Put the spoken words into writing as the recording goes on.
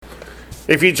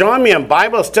If you join me in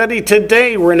Bible study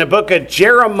today, we're in the book of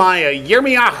Jeremiah,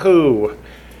 Yirmiyahu,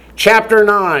 chapter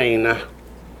 9.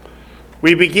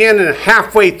 We begin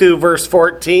halfway through verse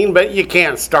 14, but you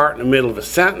can't start in the middle of a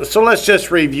sentence. So let's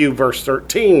just review verse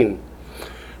 13,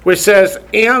 which says,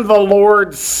 "And the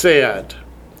Lord said,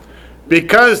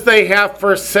 because they have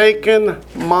forsaken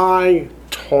my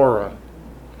Torah."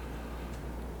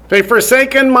 They've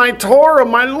forsaken my Torah,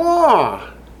 my law.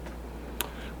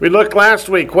 We looked last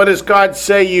week. What does God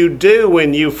say you do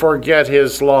when you forget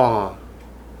His law?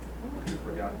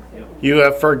 You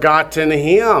have forgotten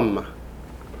Him.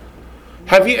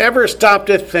 Have you ever stopped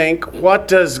to think, what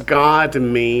does God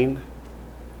mean?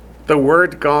 The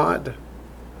word God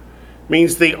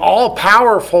means the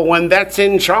all-powerful one that's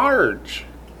in charge.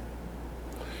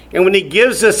 And when He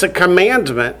gives us a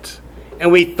commandment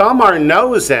and we thumb our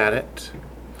nose at it,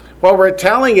 what we're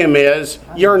telling Him is,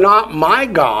 you're not my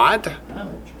God.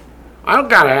 I don't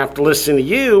gotta have to listen to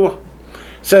you. It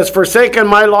says, "Forsaken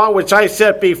my law which I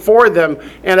set before them,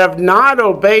 and have not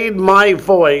obeyed my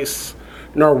voice,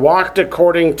 nor walked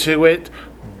according to it,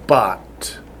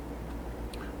 but."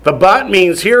 The but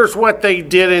means here's what they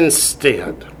did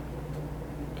instead.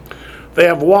 They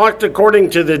have walked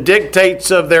according to the dictates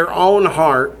of their own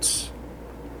hearts,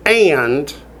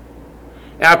 and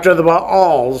after the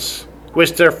Baals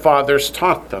which their fathers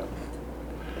taught them.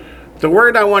 The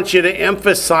word I want you to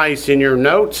emphasize in your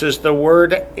notes is the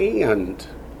word "and."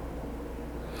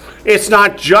 It's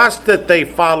not just that they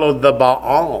followed the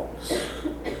Baals,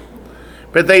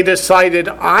 but they decided,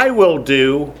 I will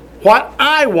do what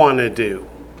I want to do.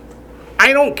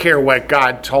 I don't care what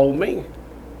God told me.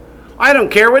 I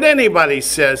don't care what anybody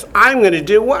says. I'm going to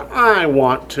do what I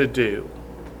want to do.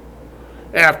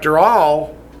 After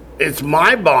all, it's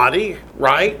my body,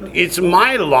 right? It's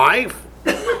my life.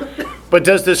 But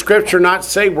does the scripture not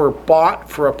say we're bought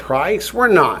for a price? We're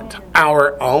not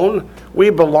our own. We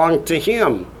belong to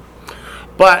Him.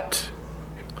 But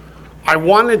I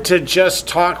wanted to just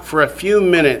talk for a few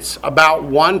minutes about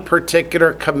one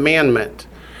particular commandment.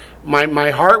 My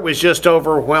heart was just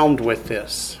overwhelmed with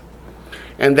this.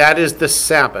 And that is the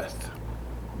Sabbath.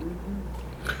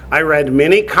 I read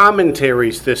many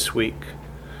commentaries this week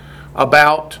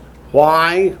about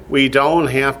why we don't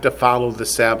have to follow the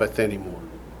Sabbath anymore.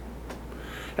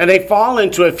 And they fall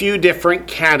into a few different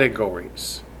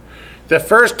categories. The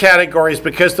first category is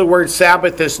because the word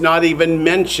Sabbath is not even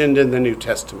mentioned in the New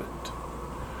Testament.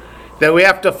 That we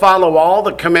have to follow all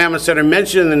the commandments that are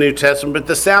mentioned in the New Testament, but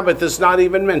the Sabbath is not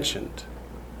even mentioned.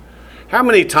 How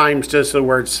many times does the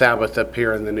word Sabbath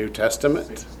appear in the New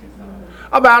Testament?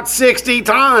 About 60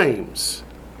 times.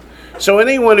 So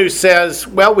anyone who says,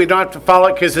 well, we don't have to follow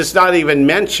it because it's not even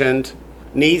mentioned,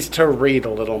 needs to read a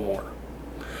little more.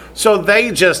 So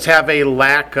they just have a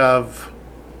lack of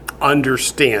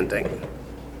understanding.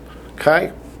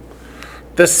 Okay?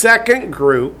 The second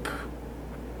group,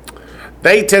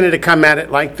 they tended to come at it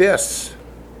like this.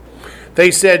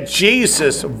 They said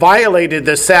Jesus violated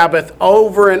the Sabbath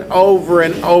over and over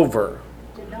and over.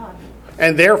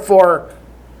 And therefore,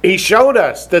 He showed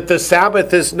us that the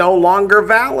Sabbath is no longer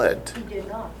valid. He did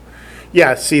not.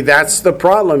 Yeah, see, that's the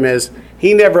problem is,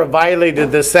 He never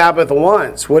violated the Sabbath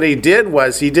once. What He did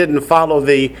was He didn't follow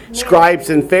the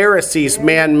scribes and Pharisees'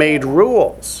 man-made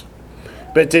rules.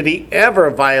 But did He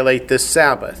ever violate the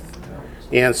Sabbath?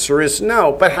 The answer is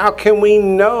no. But how can we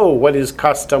know what His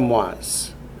custom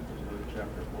was?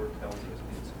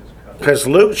 Because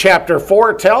Luke chapter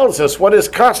 4 tells us what His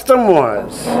custom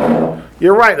was.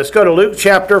 You're right. Let's go to Luke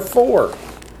chapter 4.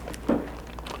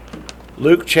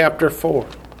 Luke chapter 4.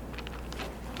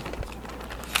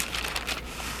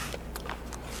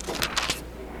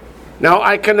 Now,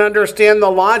 I can understand the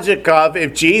logic of,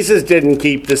 if Jesus didn't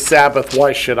keep the Sabbath,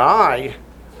 why should I?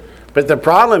 But the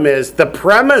problem is, the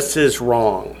premise is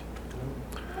wrong.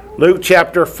 Luke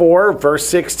chapter 4, verse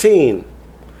 16.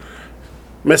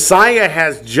 Messiah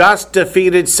has just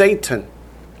defeated Satan.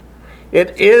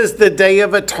 It is the Day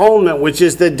of Atonement, which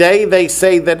is the day they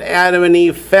say that Adam and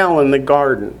Eve fell in the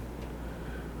garden.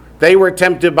 They were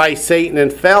tempted by Satan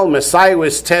and fell. Messiah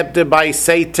was tempted by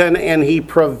Satan and He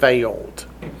prevailed.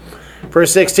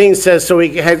 Verse 16 says, so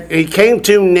he came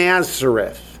to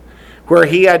Nazareth, where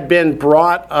He had been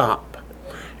brought up.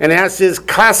 And as His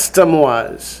custom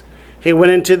was, He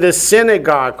went into the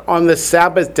synagogue on the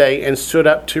Sabbath day and stood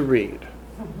up to read.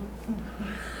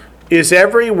 Is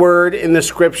every word in the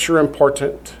scripture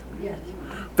important? Yes.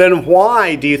 Then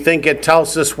why do you think it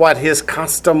tells us what His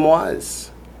custom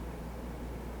was?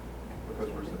 Because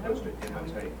we're supposed to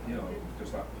imitate Him,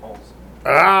 just like Paul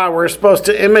said. We're supposed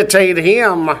to imitate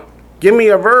Him. Give me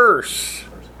a verse.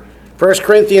 1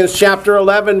 Corinthians chapter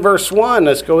 11, verse 1.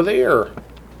 Let's go there.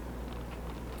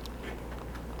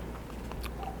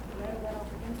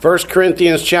 1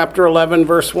 Corinthians chapter 11,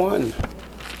 verse 1.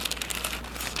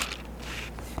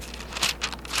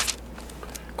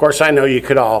 Of course, I know you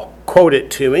could all quote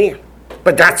it to me,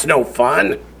 but that's no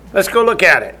fun. Let's go look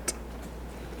at it.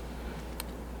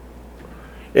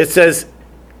 It says,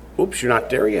 oops, you're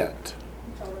not there yet.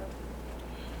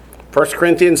 1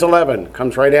 Corinthians 11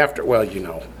 comes right after, well, you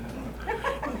know.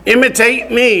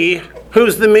 Imitate me.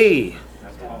 Who's the me?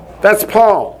 That's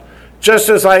Paul. Just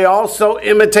as I also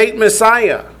imitate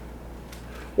Messiah.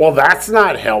 Well, that's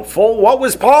not helpful. What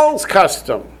was Paul's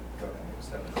custom?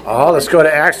 Oh, let's go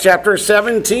to Acts chapter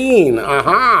 17.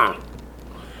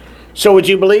 So would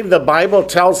you believe the Bible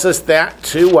tells us that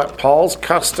too, what Paul's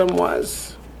custom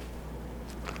was?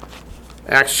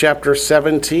 Acts chapter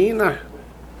 17.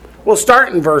 We'll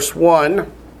start in verse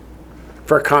 1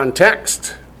 for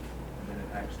context. And then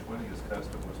in Acts 20, his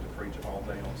custom was to preach all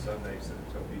day on Sundays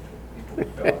until people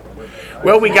fell off the window.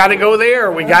 Well, we got to go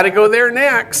there. We got to go there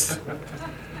next.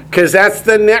 Because that's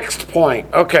the next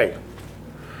point. Okay.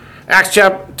 Acts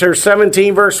chapter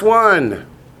 17, verse 1.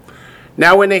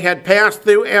 Now when they had passed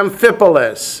through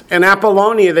Amphipolis and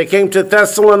Apollonia, they came to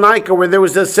Thessalonica, where there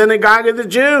was a synagogue of the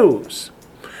Jews.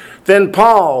 Then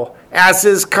Paul, as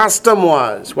his custom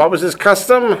was, what was his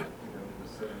custom?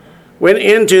 Went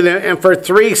into them, and for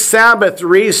 3 Sabbaths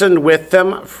reasoned with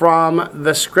them from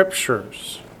the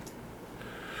Scriptures.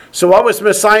 So what was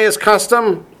Messiah's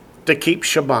custom? To keep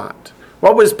Shabbat.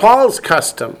 What was Paul's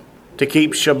custom? To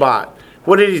keep Shabbat.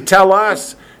 What did he tell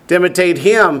us? To imitate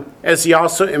him as he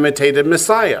also imitated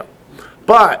Messiah.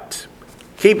 But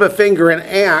keep a finger in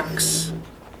Acts.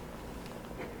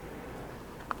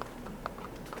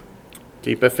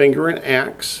 Keep a finger in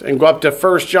Acts and go up to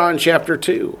 1 John chapter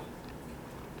 2.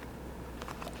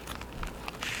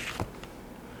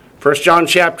 1 John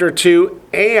chapter 2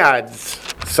 adds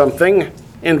something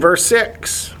in verse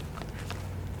 6.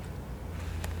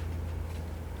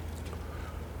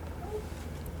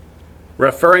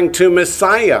 Referring to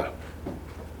Messiah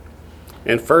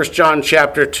in 1 John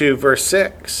chapter 2 verse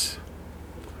 6.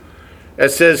 It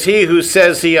says, he who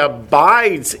says he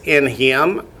abides in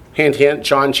him, hint, hint,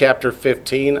 John chapter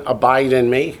 15, abide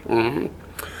in me.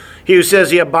 He who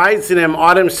says he abides in him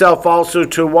ought himself also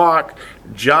to walk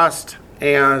just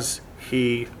as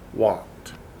he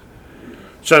walked.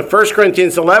 So in 1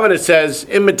 Corinthians 11 it says,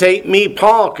 imitate me,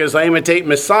 Paul, because I imitate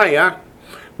Messiah.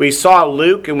 We saw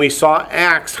Luke and we saw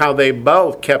Acts, how they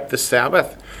both kept the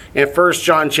Sabbath. And 1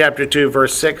 John chapter 2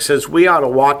 verse 6 says we ought to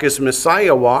walk as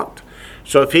Messiah walked.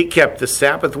 So if he kept the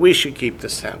Sabbath, we should keep the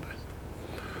Sabbath.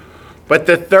 But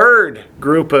the third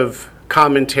group of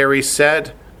commentaries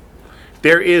said,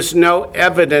 there is no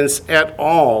evidence at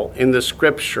all in the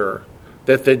Scripture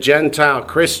that the Gentile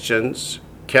Christians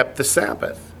kept the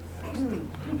Sabbath.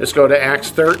 Let's go to Acts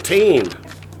 13.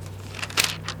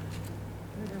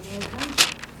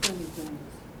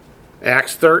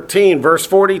 Acts 13, verse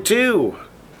 42.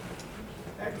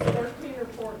 Acts 13 or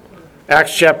 14?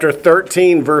 Acts chapter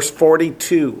 13, verse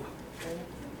 42.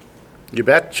 You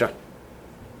betcha.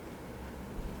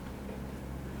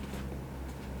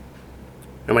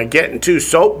 Am I getting too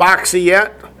soapboxy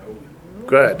yet?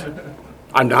 Good.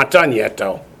 I'm not done yet,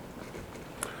 though.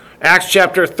 Acts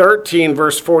chapter 13,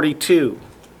 verse 42.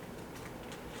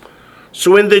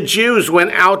 So when the Jews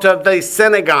went out of the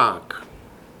synagogue,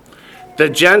 the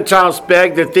Gentiles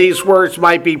begged that these words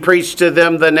might be preached to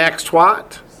them the next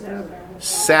what?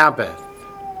 Sabbath.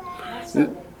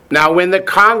 Now when the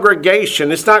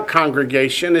congregation, it's not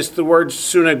congregation, it's the word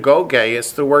synagogue,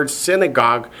 it's the word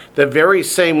synagogue. The very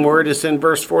same word is in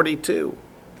verse 42.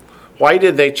 Why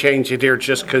did they change it here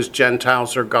just because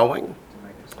Gentiles are going? To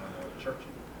make it sound more churchy.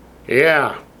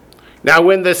 Yeah. Now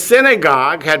when the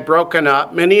synagogue had broken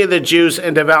up, many of the Jews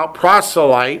and devout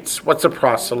proselytes, what's a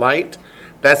proselyte?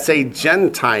 That's a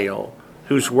Gentile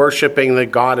who's worshiping the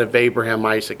God of Abraham,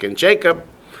 Isaac, and Jacob,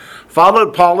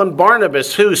 followed Paul and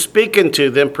Barnabas, who, speaking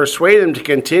to them, persuaded them to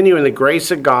continue in the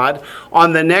grace of God.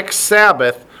 On the next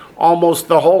Sabbath, almost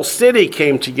the whole city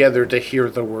came together to hear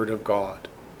the word of God.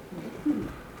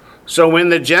 So when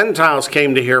the Gentiles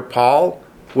came to hear Paul,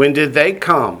 when did they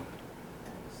come?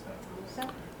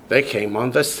 They came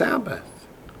on the Sabbath.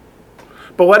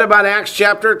 But what about Acts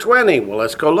chapter 20? Well,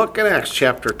 let's go look at Acts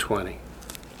chapter 20.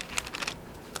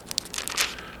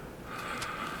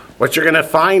 What you're going to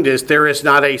find is there is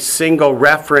not a single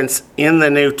reference in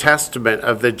the New Testament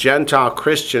of the Gentile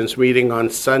Christians meeting on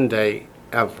Sunday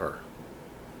ever.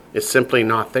 It's simply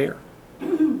not there.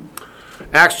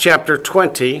 Acts chapter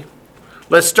 20.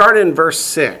 Let's start in verse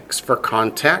 6 for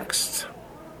context.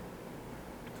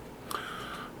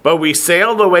 But we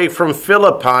sailed away from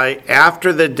Philippi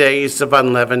after the days of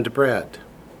unleavened bread.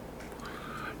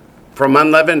 From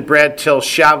unleavened bread till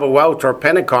Shavuot or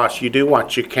Pentecost, you do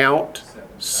what? You count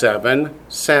 7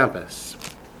 Sabbaths.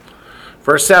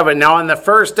 Verse 7, now on the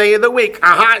first day of the week,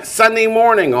 it's Sunday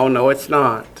morning. Oh, no, it's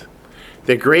not.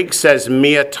 The Greek says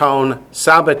miaton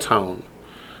sabbaton.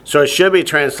 So it should be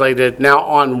translated, now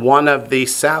on one of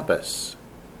these Sabbaths.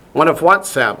 One of what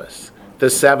Sabbaths? The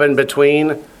 7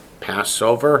 between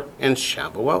Passover and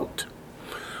Shavuot.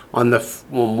 On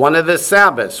one of the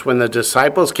Sabbaths, when the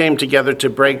disciples came together to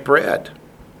break bread,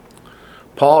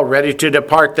 Paul, ready to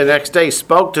depart the next day,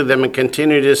 spoke to them and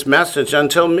continued his message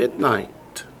until midnight.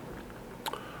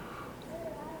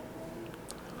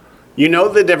 You know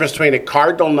the difference between a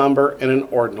cardinal number and an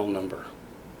ordinal number.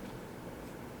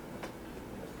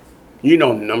 You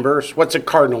know numbers. What's a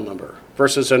cardinal number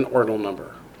versus an ordinal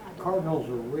number? Cardinals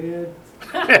are red.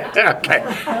 Okay,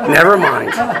 never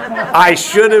mind. I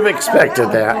should have expected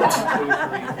that.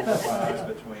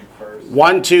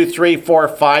 1, 2, 3, 4,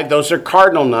 5. Those are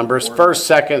cardinal numbers. First,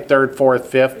 second, third, fourth,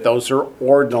 fifth. Those are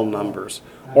ordinal numbers.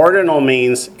 Ordinal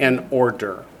means in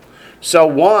order. So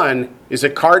 1 is a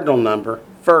cardinal number.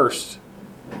 First.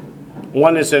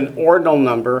 1 is an ordinal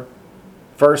number.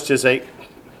 First is a...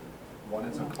 1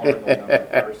 is a cardinal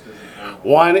number. First is an ordinal.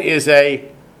 1 is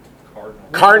a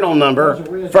cardinal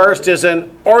number. First is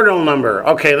an ordinal number.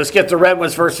 Okay, let's get the red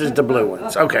ones versus the blue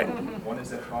ones. Okay. 1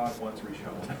 is echad, 1's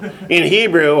rishon. In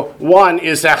Hebrew, 1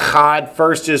 is echad,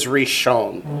 first is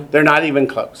rishon. They're not even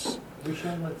close.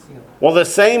 Well, the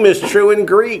same is true in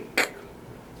Greek.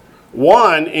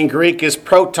 1 in Greek is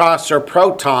protos or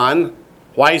proton.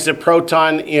 Why is a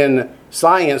proton in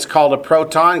science called a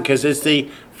proton? Because it's the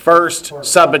first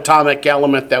subatomic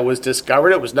element that was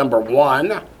discovered. It was number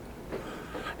 1.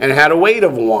 And had a weight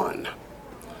of 1.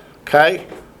 Okay?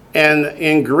 And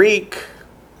in Greek,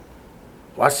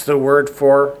 what's the word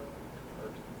for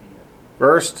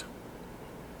first?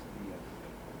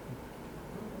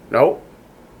 Nope.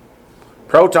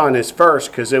 Proton is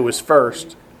first because it was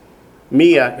first.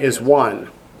 Mia is 1.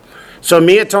 So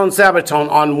miaton sabbaton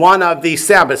on one of these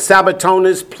Sabbaths. Sabbaton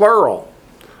is plural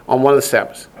on one of the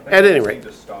Sabbaths. At any rate.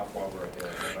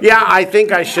 Yeah, I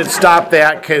think I should stop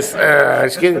that because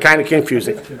it's getting kind of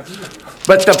confusing.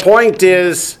 But the point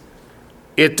is,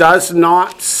 it does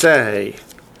not say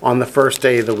on the first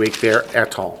day of the week there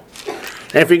at all.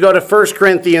 And if you go to 1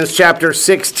 Corinthians chapter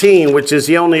 16, which is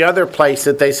the only other place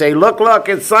that they say, look,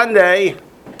 it's Sunday.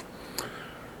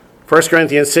 1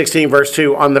 Corinthians 16, verse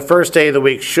 2, on the first day of the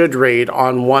week should read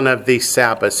on one of these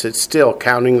Sabbaths. It's still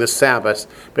counting the Sabbaths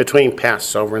between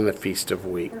Passover and the Feast of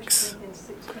Weeks.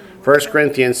 1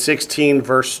 Corinthians 16,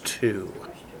 verse 2.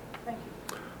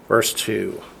 Verse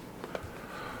 2.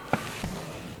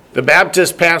 The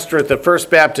Baptist pastor at the First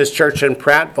Baptist Church in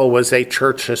Prattville was a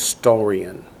church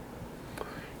historian.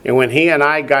 And when he and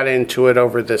I got into it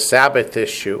over the Sabbath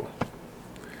issue,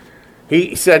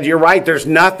 he said, you're right, there's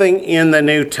nothing in the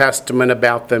New Testament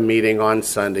about the meeting on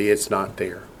Sunday. It's not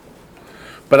there.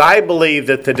 But I believe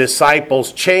that the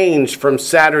disciples changed from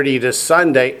Saturday to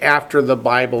Sunday after the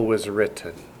Bible was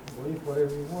written. Believe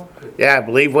whatever you want to. Yeah,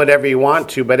 believe whatever you want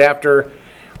to. But after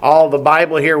all the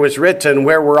Bible here was written,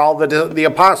 where were all the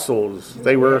apostles?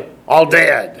 They were all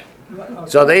dead.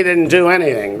 So they didn't do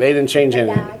anything. They didn't change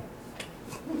anything.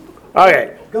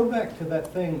 Okay. Go back to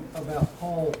that thing about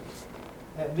Paul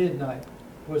at midnight.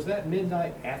 Was that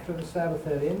midnight after the Sabbath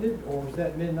had ended, or was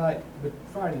that midnight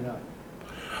Friday night?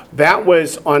 That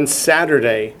was on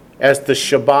Saturday as the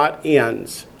Shabbat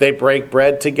ends. They break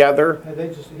bread together.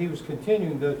 And he was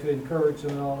continuing to encourage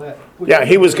them and all that. Yeah,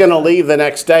 he was going to leave the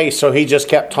next day, so he just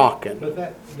kept talking. But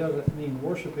that doesn't mean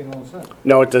worshiping on Sunday.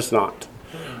 No, it does not.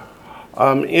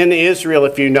 In Israel,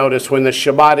 if you notice, when the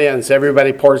Shabbat ends,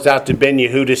 everybody pours out to Ben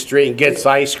Yehuda Street and gets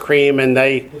ice cream, and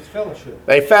It's fellowship.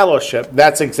 they fellowship.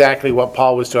 That's exactly what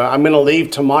Paul was doing. I'm going to leave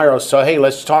tomorrow, so hey,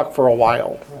 let's talk for a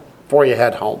while before you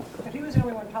head home. But he was the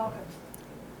only one talking.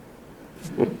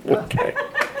 Okay.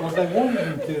 Well, they wanted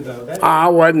him to, though. I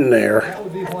wasn't there. That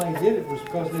would be why he did it, was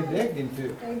because they begged him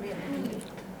to. Amen.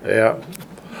 Yeah.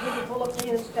 If we pull up the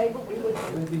end stable, we would.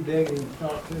 They'd be begging him to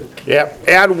talk too. Yep.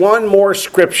 Add one more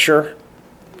scripture,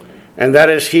 and that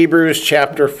is Hebrews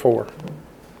chapter 4.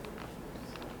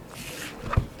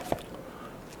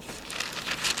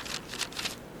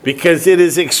 Because it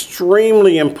is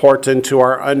extremely important to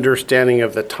our understanding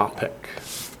of the topic.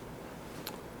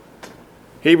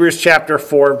 Hebrews chapter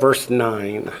 4, verse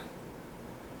 9.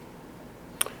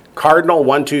 Cardinal,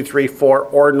 1, 2, 3, 4.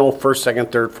 Ordinal, 1st, 2nd,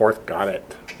 3rd, 4th. Got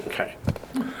it. Okay.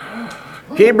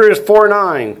 Hebrews 4,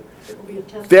 9. be a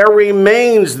test. There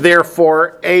remains,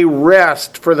 therefore, a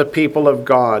rest for the people of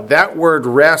God. That word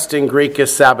rest in Greek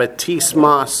is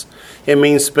sabbatismos. It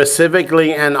means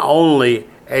specifically and only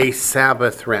a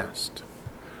Sabbath rest.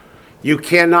 You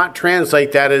cannot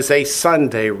translate that as a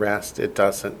Sunday rest. It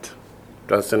doesn't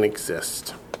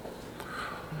exist.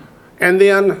 And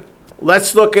then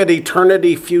let's look at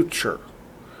eternity future.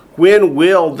 When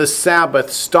will the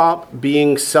Sabbath stop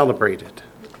being celebrated?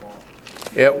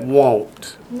 It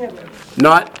won't. Never.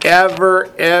 Not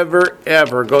ever, ever,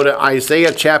 ever. Go to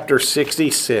Isaiah chapter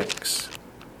 66.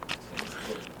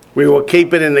 We will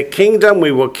keep it in the kingdom.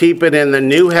 We will keep it in the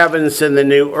new heavens and the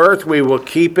new earth. We will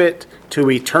keep it to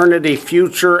eternity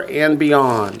future and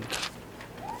beyond.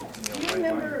 Do you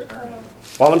remember,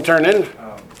 While I'm turning, The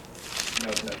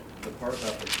part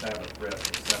about the Sabbath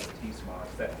rest, the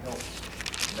Sabbatismos, that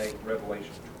helps make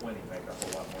Revelation 20 make a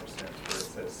whole lot more sense, where it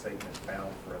says Satan is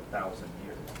bound for 1,000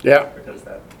 years. Yeah.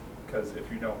 Because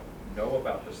if you don't know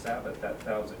about the Sabbath, that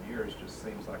 1,000 years just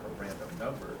seems like a random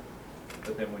number.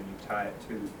 But then when you tie it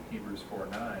to Hebrews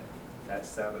 4:9, that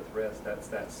Sabbath rest, that's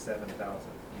that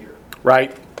 7,000th year.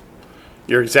 right?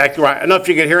 You're exactly right. I don't know if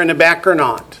you could hear in the back or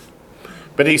not.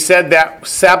 But he said that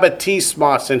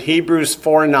sabbatismos in Hebrews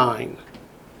 4:9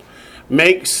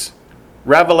 makes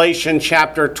Revelation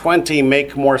chapter 20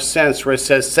 make more sense, where it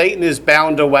says Satan is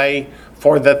bound away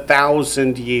for the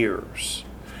 1,000 years.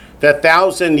 The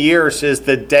 1,000 years is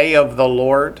the day of the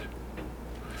Lord.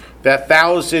 The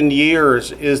 1,000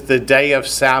 years is the day of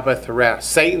Sabbath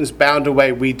rest. Satan's bound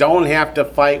away. We don't have to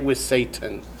fight with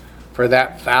Satan for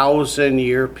that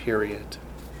 1,000-year period.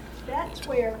 that's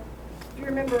where, do you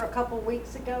remember a couple of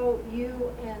weeks ago,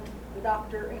 you and the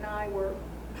doctor and I were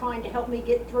trying to help me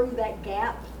get through that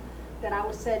gap that I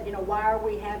was said, why are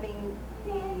we having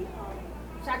the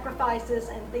sacrifices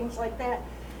and things like that?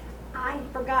 I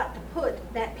forgot to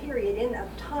put that period in of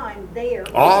time there.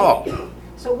 Oh.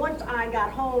 So once I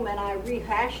got home and I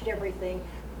rehashed everything,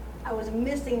 I was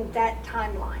missing that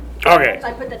timeline. Okay. Once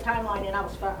I put the timeline in, I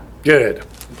was fine. Good.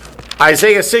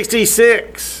 Isaiah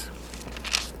 66,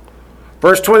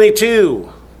 verse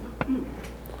 22.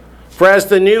 For as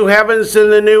the new heavens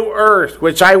and the new earth,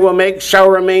 which I will make, shall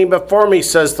remain before me,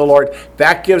 says the Lord.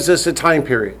 That gives us a time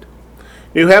period.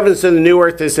 New heavens and the new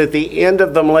earth is at the end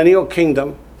of the millennial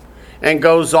kingdom and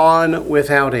goes on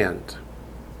without end.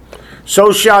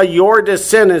 So shall your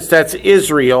descendants, that's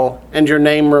Israel, and your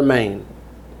name remain.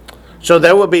 So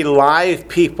there will be live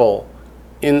people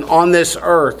on this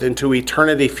earth into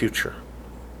eternity future.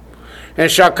 And it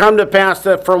shall come to pass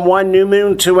that from one new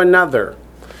moon to another,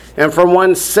 and from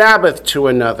one Sabbath to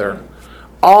another,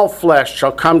 all flesh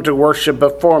shall come to worship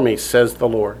before me, says the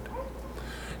Lord.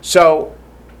 So,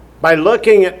 by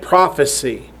looking at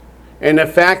prophecy and the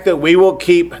fact that we will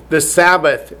keep the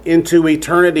Sabbath into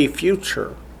eternity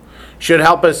future, should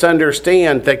help us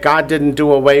understand that God didn't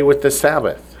do away with the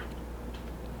Sabbath.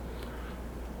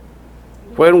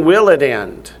 When will it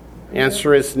end?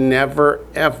 Answer is never,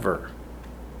 ever.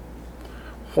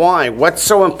 Why? What's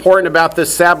so important about the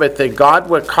Sabbath that God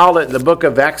would call it in the book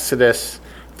of Exodus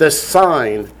the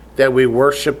sign that we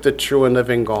worship the true and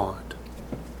living God?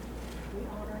 We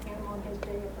honor him on his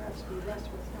day of rest. We rest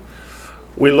with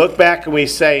him. We look back and we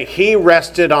say, He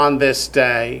rested on this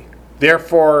day,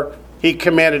 therefore He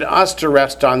commanded us to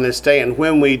rest on this day. And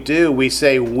when we do, we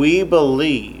say, we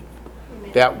believe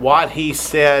that what He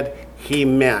said, He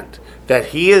meant. That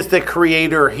He is the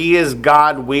Creator, He is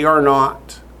God, we are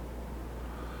not.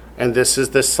 And this is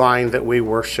the sign that we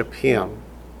worship Him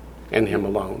and Him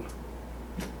alone.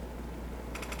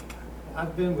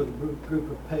 I've been with a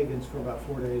group of pagans for about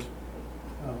 4 days,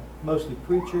 mostly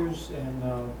preachers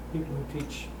and people who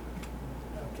teach.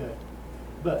 Okay,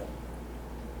 but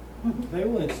they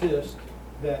will insist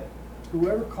that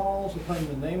whoever calls upon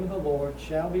the name of the Lord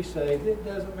shall be saved. It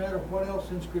doesn't matter what else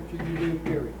in Scripture you do,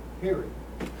 period. Period.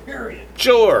 Period.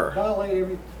 Sure. Violate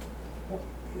every,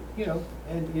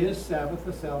 and is Sabbath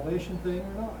a salvation thing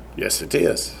or not? Yes, it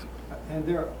is. And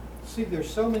there's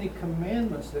so many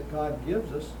commandments that God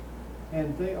gives us,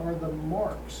 and they are the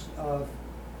marks of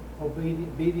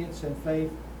obedience and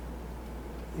faith.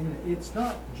 And it's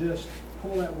not just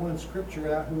pull that one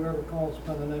scripture out, whoever calls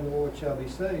upon the name of the Lord shall be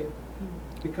saved,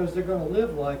 because they're going to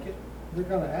live like it, they're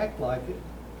going to act like it,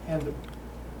 and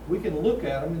we can look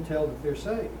at them and tell that they're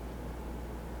saved.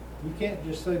 You can't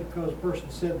just say because a person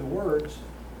said the words,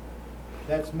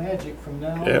 that's magic from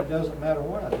now on. Yep. It doesn't matter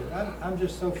what I do. I'm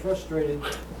just so frustrated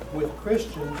with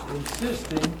Christians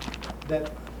insisting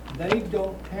that they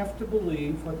don't have to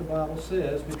believe what the Bible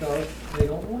says because they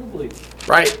don't want to believe it.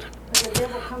 Right. Because the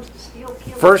devil comes to steal,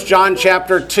 kill. 1 John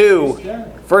chapter 2. He's done it.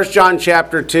 1 John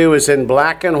chapter 2 is in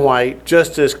black and white,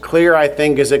 just as clear, I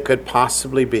think, as it could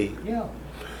possibly be. Yeah.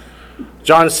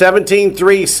 John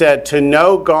 17:3 said, to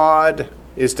know God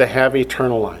is to have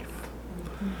eternal life.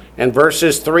 And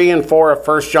verses 3 and 4 of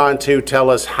 1 John 2 tell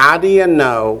us, how do you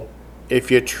know if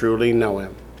you truly know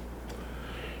him?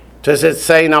 Does it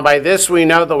say, now by this we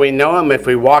know that we know him if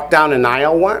we walk down an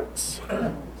aisle once?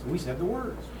 So we said the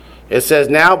words. It says,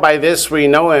 now by this we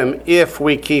know him if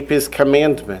we keep his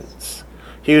commandments.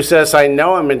 He who says, I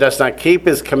know him and does not keep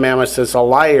his commandments is a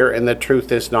liar, and the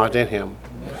truth is not in him.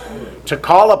 To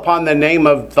call upon the name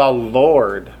of the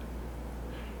Lord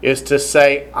is to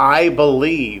say, I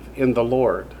believe in the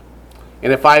Lord.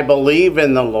 And if I believe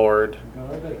in the Lord,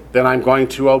 God obey. then I'm going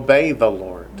to obey the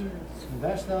Lord. And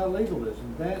that's not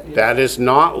legalism. That is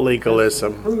not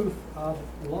legalism. Proof of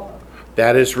love.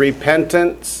 That is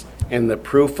repentance and the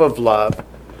proof of love.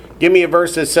 Give me a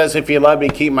verse that says, if you love me,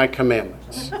 keep my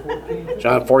commandments.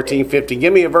 John 14:50.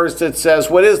 Give me a verse that says,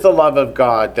 what is the love of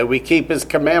God? That we keep his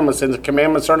commandments, and the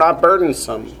commandments are not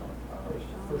burdensome.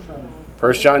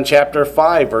 1 John chapter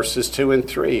 5, verses 2 and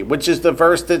 3, which is the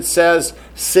verse that says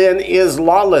sin is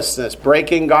lawlessness,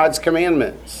 breaking God's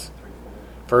commandments.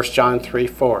 1 John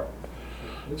 3:4.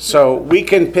 So we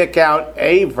can pick out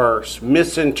a verse,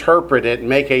 misinterpret it,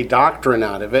 make a doctrine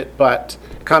out of it, but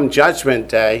come judgment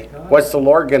day, what's the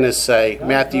Lord going to say?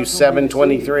 Matthew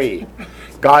 7:23.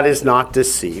 God is not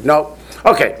deceived. No.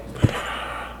 Okay.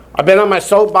 I've been on my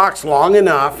soapbox long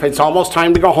enough. It's almost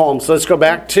time to go home. So let's go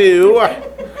back to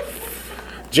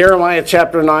Jeremiah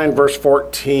chapter 9, verse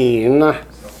 14. So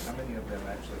how many of them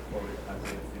actually quoted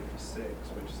Isaiah 56,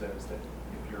 which says that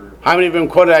if you're... How many of them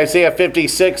quoted Isaiah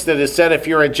 56 that has said, if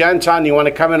you're a Gentile and you want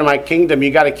to come into my kingdom, you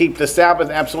got to keep the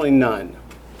Sabbath? Absolutely none.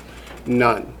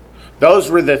 None. Those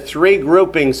were the three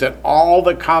groupings that all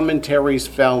the commentaries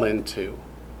fell into.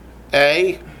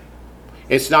 A,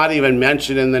 it's not even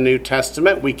mentioned in the New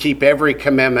Testament. We keep every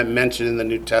commandment mentioned in the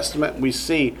New Testament. We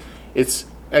see it's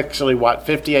actually,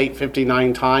 58,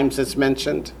 59 times it's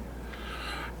mentioned.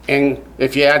 And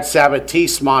if you add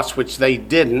Sabbatismos, which they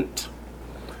didn't,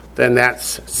 then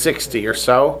that's 60 or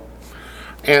so.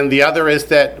 And the other is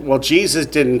that, well, Jesus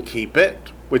didn't keep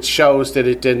it, which shows that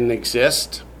it didn't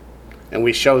exist. And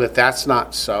we show that that's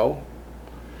not so.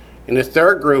 And the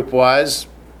third group was,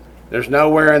 there's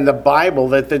nowhere in the Bible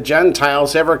that the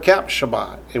Gentiles ever kept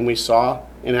Shabbat. And we saw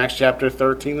in Acts chapter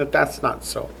 13 that that's not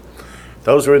so.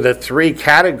 Those were the three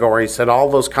categories that all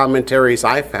those commentaries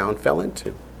I found fell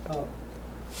into.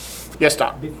 Yes,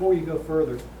 Doc. Before you go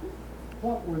further,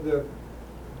 what were the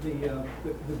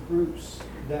groups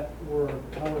that were,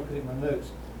 I want to put in my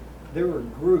notes, there were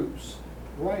groups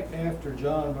right after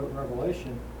John wrote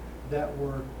Revelation that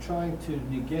were trying to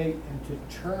negate and to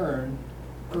turn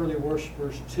early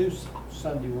worshipers to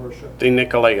Sunday worship. The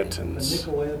Nicolaitans.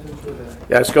 The Nicolaitans were there.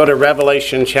 Yeah, let's go to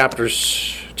Revelation chapter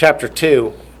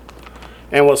 2,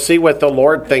 and we'll see what the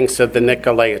Lord thinks of the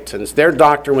Nicolaitans. Their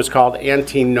doctrine was called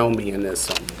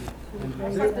antinomianism.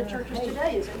 It's like the churches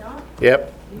today, is it not?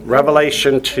 Yep,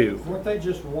 Revelation 2. Weren't they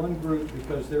just one group?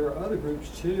 Because there were other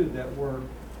groups too that were,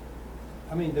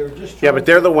 I mean, they were just... Yeah, but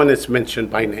they're the one that's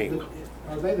mentioned by name.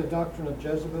 Are they the doctrine of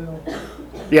Jezebel?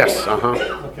 Yes,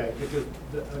 Okay, because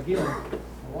again,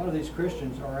 a lot of these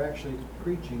Christians are actually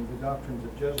preaching the doctrines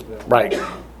of Jezebel.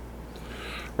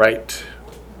 Right.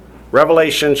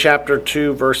 Revelation chapter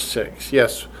 2, verse 6.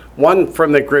 Yes, one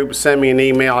from the group sent me an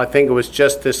email, I think it was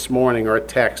just this morning, or a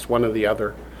text, one or the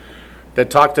other, that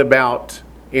talked about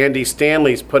Andy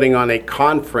Stanley's putting on a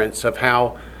conference of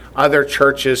how other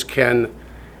churches can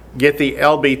get the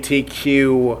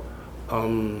LGBTQ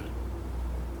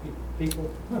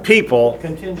people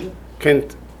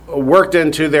Contingent. worked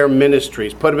into their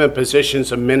ministries, put them in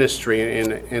positions of ministry,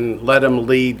 and let them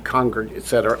lead congregate, et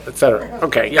cetera, et cetera.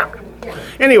 Okay, yeah.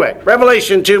 Anyway,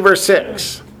 Revelation 2, verse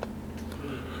 6.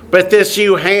 But this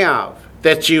you have,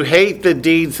 that you hate the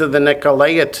deeds of the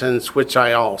Nicolaitans, which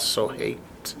I also hate.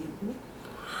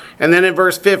 And then in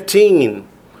verse 15,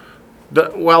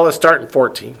 let's start in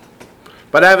 14.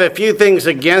 But I have a few things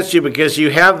against you, because you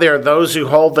have there those who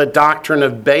hold the doctrine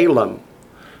of Balaam,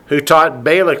 who taught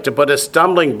Balak to put a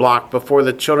stumbling block before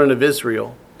the children of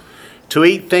Israel, to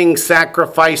eat things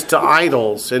sacrificed to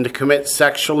idols, and to commit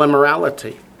sexual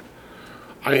immorality.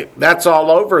 That's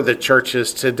all over the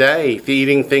churches today, the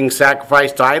eating things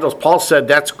sacrificed to idols. Paul said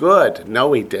that's good.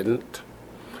 No, he didn't.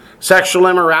 Sexual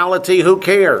immorality, who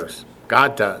cares?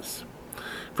 God does.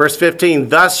 Verse 15,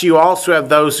 thus you also have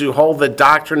those who hold the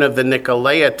doctrine of the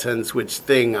Nicolaitans, which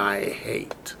thing I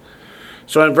hate.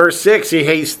 So in verse 6, he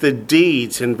hates the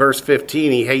deeds. In verse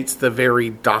 15, he hates the very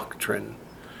doctrine.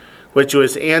 which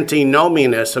was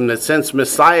antinomianism, that since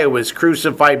Messiah was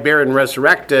crucified, buried, and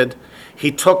resurrected,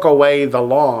 he took away the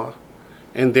law.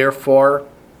 And therefore,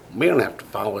 we don't have to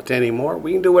follow it anymore.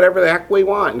 We can do whatever the heck we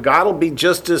want. And God will be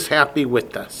just as happy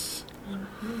with us.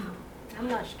 I'm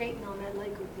not skating on that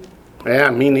lake with you. Yeah,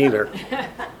 me neither.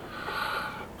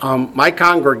 My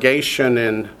congregation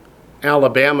in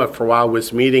Alabama for a while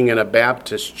was meeting in a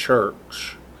Baptist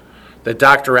church. That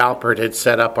Dr. Alpert had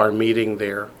set up our meeting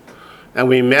there. And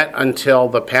we met until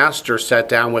the pastor sat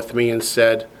down with me and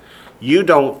said, "You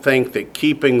don't think that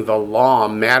keeping the law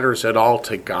matters at all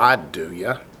to God, do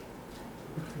you?"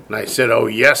 And I said, "Oh,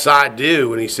 yes, I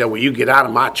do." And he said, "Well, you get out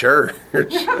of my church."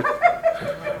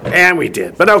 And we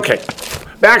did. But okay,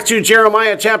 back to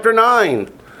Jeremiah chapter 9.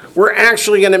 We're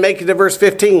actually going to make it to verse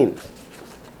 15.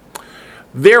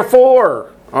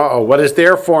 Therefore, what does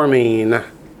therefore mean?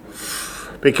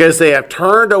 Because they have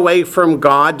turned away from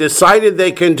God, decided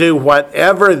they can do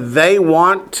whatever they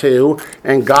want to,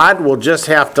 and God will just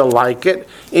have to like it,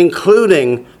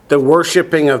 including the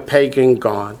worshiping of pagan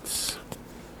gods.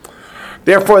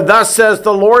 Therefore, thus says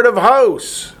the Lord of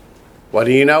hosts. What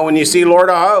do you know when you see Lord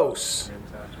of hosts?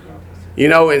 You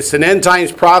know, it's an end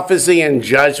times prophecy and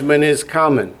judgment is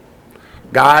coming.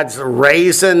 God's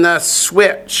raising the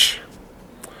switch.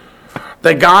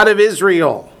 The God of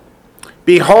Israel.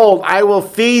 Behold, I will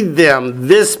feed them,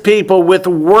 this people, with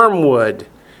wormwood,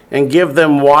 and give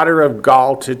them water of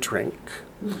gall to drink.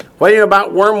 What do you know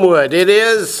about wormwood? It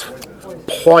is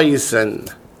poison.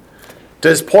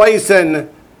 Does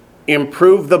poison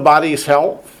improve the body's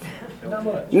health? Not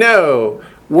much. No.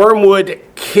 Wormwood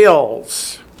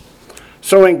kills.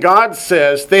 So when God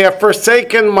says, they have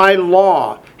forsaken my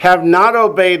law, have not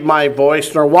obeyed my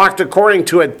voice, nor walked according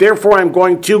to it, therefore I'm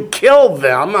going to kill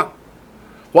them.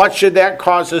 What should that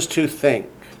cause us to think?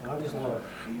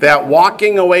 That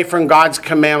walking away from God's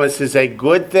commandments is a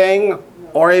good thing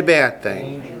or a bad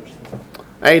thing?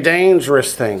 A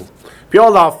dangerous thing.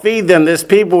 Behold, I'll feed them, this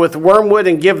people, with wormwood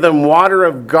and give them water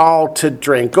of gall to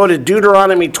drink. Go to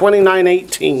Deuteronomy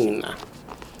 29:18.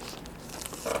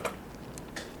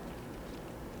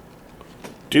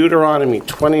 Deuteronomy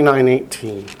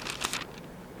 29:18.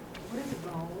 What is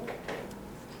gall?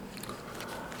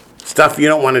 Stuff you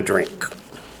don't want to drink.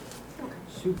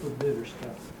 Super bitter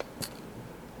stuff.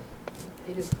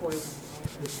 It is poison.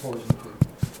 It's poison too.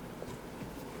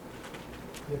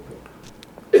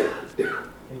 Tastes good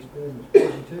and it's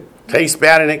poison too. Tastes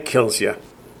bad and it kills you.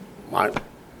 I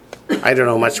don't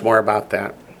know much more about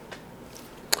that.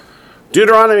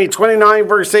 Deuteronomy 29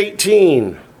 verse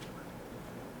 18.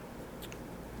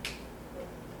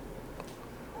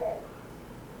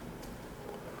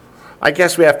 I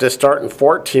guess we have to start in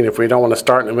 14 if we don't want to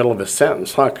start in the middle of a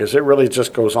sentence, huh? Because it really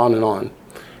just goes on and on.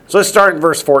 So let's start in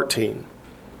verse 14.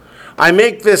 I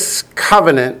make this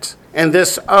covenant and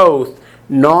this oath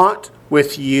not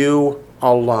with you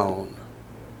alone,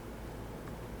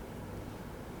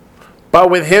 but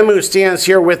with him who stands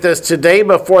here with us today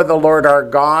before the Lord our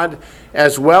God,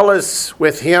 as well as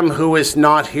with him who is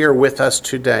not here with us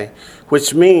today,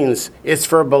 which means it's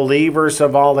for believers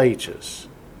of all ages.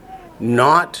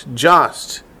 Not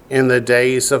just in the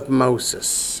days of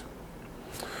Moses.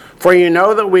 For you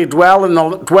know that we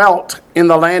dwelt in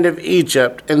the land of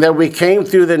Egypt, and that we came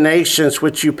through the nations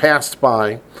which you passed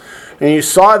by, and you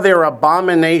saw their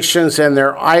abominations and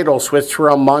their idols which were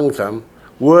among them,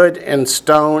 wood and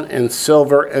stone and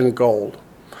silver and gold.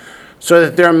 So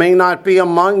that there may not be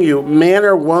among you man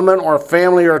or woman or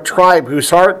family or tribe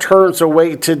whose heart turns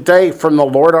away today from the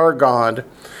Lord our God,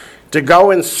 to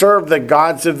go and serve the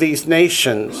gods of these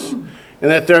nations, and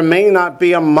that there may not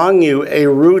be among you a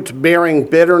root bearing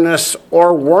bitterness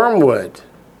or wormwood.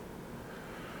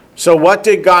 So what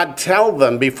did God tell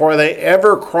them before they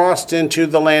ever crossed into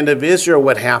the land of Israel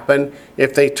would happen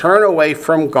if they turn away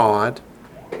from God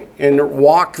and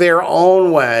walk their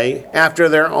own way, after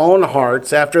their own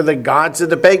hearts, after the gods of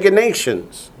the pagan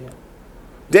nations?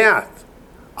 Death.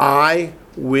 I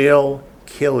will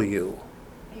kill you.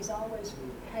 He's always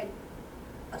had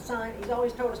a sign, he's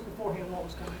always told us beforehand what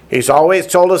was coming. He's always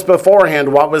told us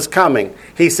beforehand what was coming.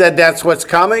 He said that's what's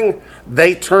coming.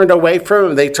 They turned away from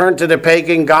him. They turned to the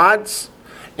pagan gods.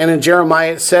 And in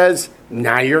Jeremiah it says,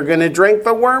 now you're going to drink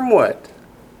the wormwood.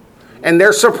 And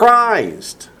they're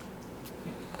surprised.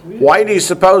 Why do you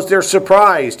suppose they're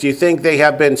surprised? Do you think they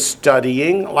have been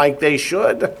studying like they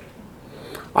should?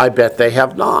 I bet they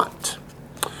have not.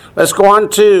 Let's go on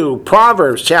to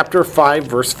Proverbs chapter 5,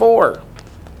 verse 4.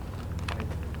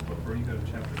 Before you go to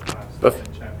chapter 5, Bef- start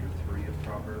in chapter 3 of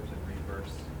Proverbs and read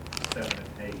verse 7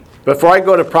 and 8. Before I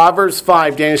go to Proverbs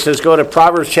 5, Daniel says go to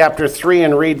Proverbs chapter 3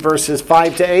 and read verses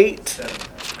 5 to 8, 7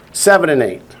 and 8. 7 and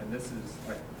 8. And this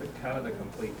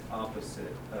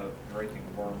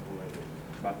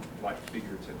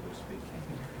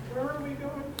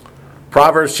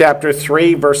Proverbs chapter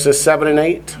 3, verses 7 and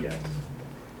 8. Yes.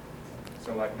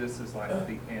 So like this is like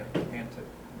the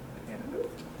antidote.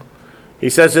 He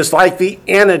says it's like the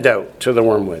antidote to the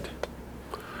wormwood.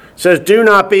 It says, do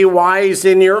not be wise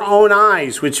in your own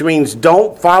eyes, which means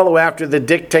don't follow after the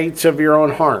dictates of your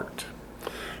own heart.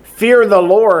 Fear the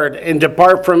Lord and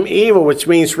depart from evil, which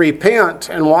means repent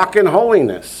and walk in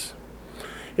holiness.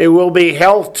 It will be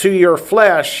health to your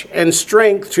flesh and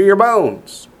strength to your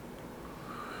bones.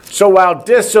 So while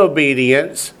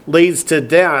disobedience leads to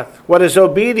death, what does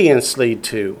obedience lead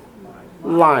to?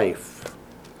 Life.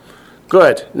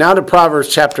 Good. Now to Proverbs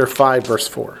chapter 5, verse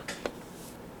 4.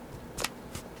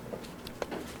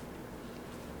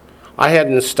 I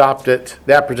hadn't stopped at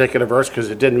that particular verse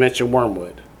because it didn't mention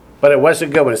wormwood. But it was a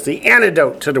good one. It's the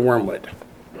antidote to the wormwood.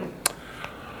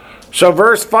 So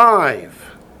verse 5.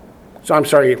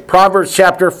 Proverbs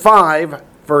chapter 5,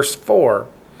 verse 4.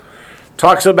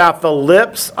 Talks about the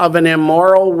lips of an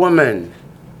immoral woman.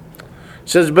 It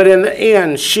says, but in the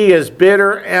end she is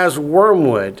bitter as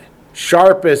wormwood,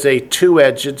 sharp as a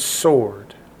two-edged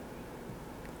sword.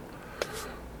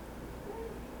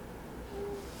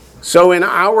 So in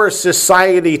our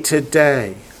society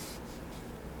today,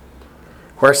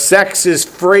 where sex is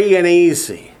free and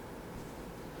easy,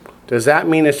 does that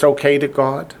mean it's okay to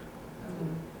God?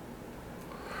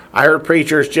 I heard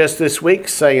preachers just this week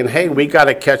saying, hey, we got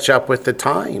to catch up with the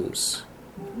times.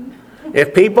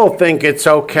 If people think it's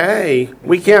okay,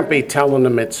 we can't be telling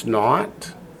them it's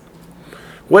not.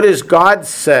 What does God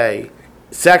say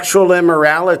sexual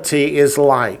immorality is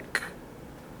like?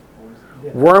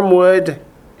 Wormwood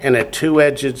and a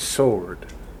two-edged sword,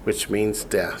 which means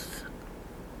death.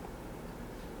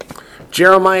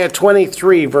 Jeremiah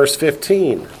 23, verse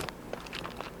 15. You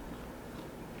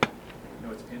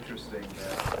know, it's interesting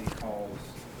that he calls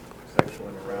sexual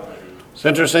immorality, It's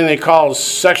interesting they call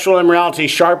sexual immorality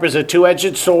sharp as a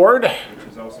two-edged sword,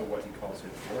 which is also what he calls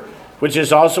his word. which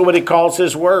is also what he calls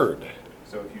his word.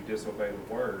 So if you disobey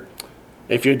the word,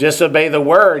 If you disobey the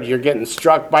word, you're getting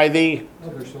struck by the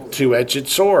Other sword. two-edged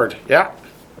sword. Yeah.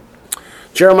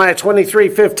 Jeremiah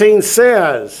 23:15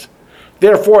 says,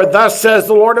 therefore thus says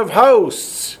the Lord of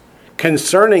hosts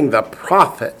concerning the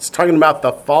prophets, talking about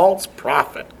the false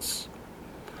prophets.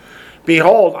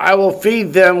 Behold, I will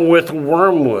feed them with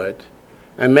wormwood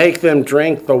and make them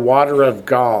drink the water of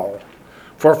gall.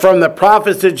 For from the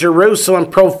prophets of Jerusalem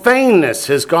profaneness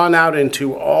has gone out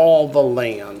into all the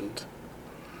land.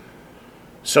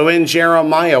 So in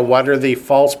Jeremiah, what are the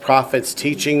false prophets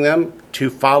teaching them? To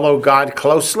follow God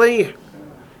closely?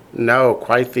 No,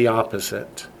 quite the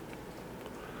opposite.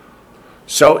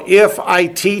 So if I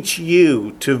teach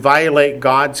you to violate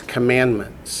God's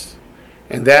commandments,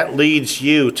 and that leads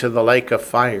you to the lake of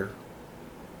fire,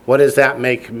 what does that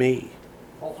make me?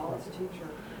 False teacher.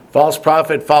 False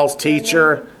prophet, false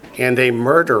teacher, and a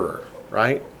murderer,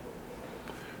 right?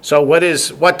 So what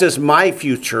does my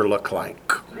future look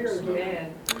like?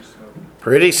 Dead.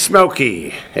 Pretty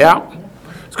smoky. Yeah.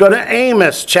 Let's go to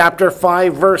Amos chapter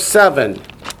 5, verse 7.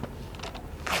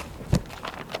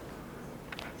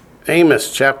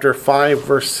 Amos chapter 5,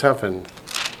 verse 7. you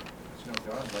know,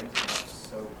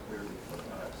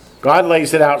 God God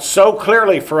lays it out so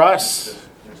clearly for us. lays it out so clearly for us.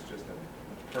 It's just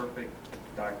a perfect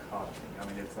dichotomy. I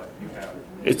mean, it's like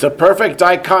It's a perfect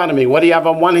dichotomy. What do you have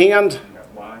on one hand? you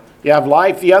have life, You have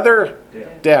life, the other?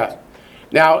 death. Death.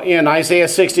 Now, in Isaiah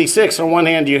 66, on one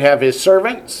hand you have his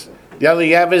servants, the other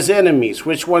you have his enemies.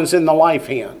 Which one's in the life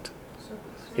hand?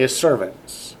 His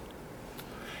servants.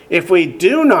 If we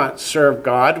do not serve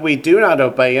God, we do not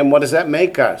obey him, what does that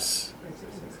make us?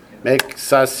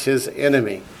 Makes us his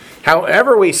enemy.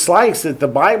 However we slice it, the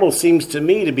Bible seems to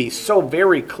me to be so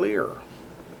very clear.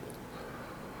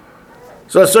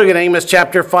 So let's look at Amos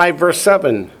chapter 5, verse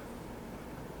 7.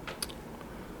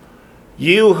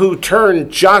 You who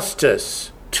turn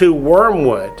justice to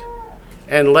wormwood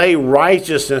and lay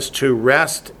righteousness to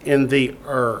rest in the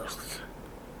earth.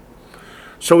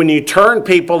 So when you turn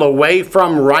people away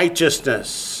from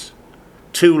righteousness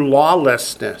to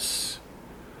lawlessness,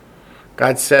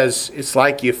 God says it's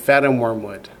like you fed them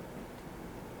wormwood.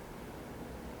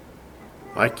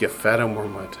 Like you fed them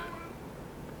wormwood.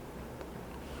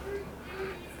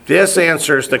 This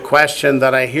answers the question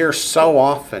that I hear so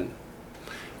often.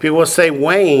 People say,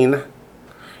 Wayne,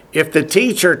 if the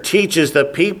teacher teaches the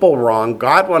people wrong,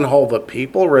 God won't hold the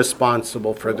people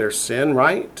responsible for their sin,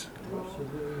 right?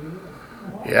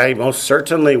 Yeah, he most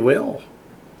certainly will.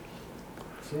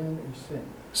 Sin is sin.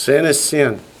 Sin is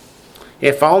sin.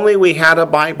 If only we had a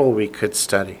Bible we could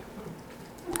study.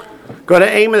 Go to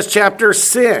Amos chapter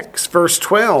 6, verse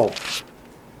 12.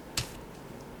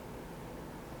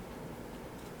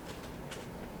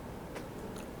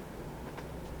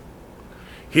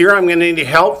 Here I'm going to need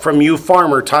help from you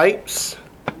farmer types.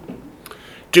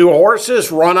 Do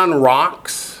horses run on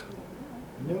rocks?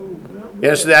 No.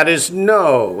 Yes, that is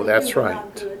no. That's They're not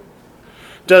right. good.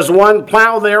 Does one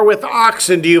plow there with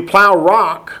oxen? Do you plow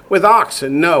rock with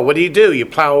oxen? No. What do? You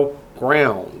plow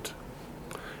ground.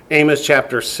 Amos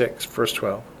chapter 6, verse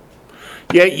 12.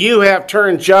 Yet you have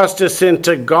turned justice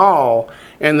into gall,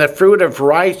 and the fruit of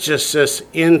righteousness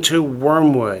into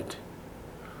wormwood.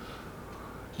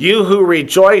 You who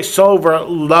rejoice over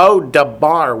lo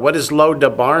dabar. What does lo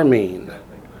dabar mean?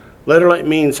 Literally, it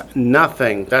means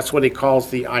nothing. That's what he calls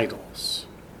the idols.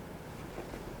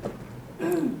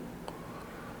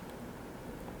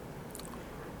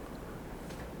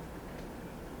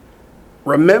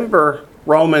 Remember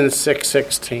Romans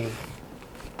 6:16.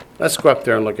 Let's go up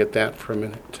there and look at that for a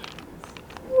minute. Do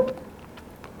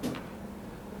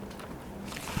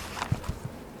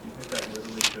you think that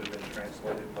literally should have been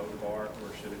translated Lodabar, or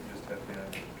should it just have been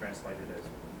translated as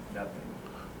nothing?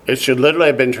 It should literally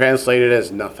have been translated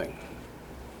as nothing.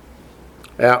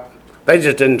 Yeah, they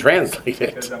just didn't translate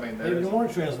Because, it. I mean, Maybe you want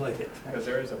to translate it. because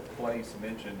there is a place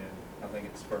mentioned in, I think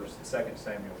it's Second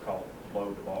Samuel called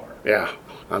Lodabar. Yeah,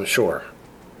 I'm sure.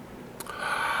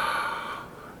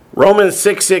 Romans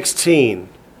 6:16.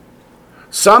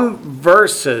 Some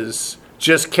verses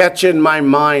just catch in my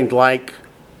mind like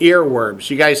earworms.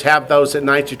 You guys have those at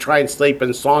night. You try and sleep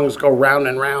and songs go round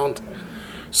and round.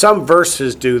 Some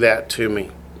verses do that to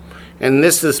me. And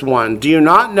this is one. Do you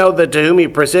not know that to whom you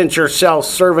present yourselves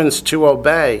servants to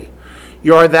obey,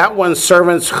 you are that one's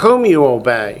servants whom you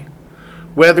obey,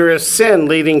 whether of sin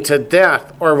leading to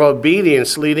death or of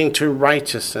obedience leading to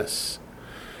righteousness?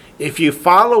 If you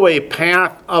follow a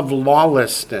path of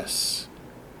lawlessness,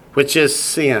 which is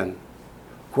sin,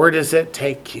 where does it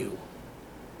take you?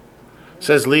 It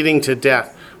says leading to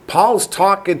death. Paul's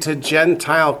talking to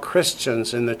Gentile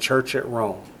Christians in the church at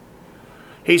Rome.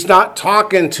 He's not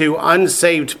talking to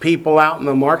unsaved people out in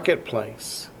the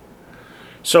marketplace.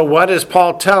 So what does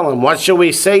Paul tell them? What shall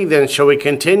we say then? Shall we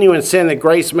continue in sin that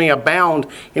grace may abound?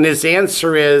 And his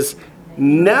answer is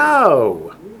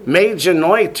no. Me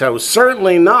genoito,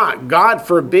 certainly not. God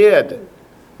forbid.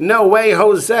 No way,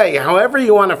 Jose. However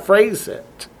you want to phrase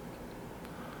it.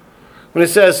 When it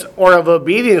says, or of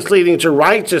obedience leading to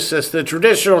righteousness, the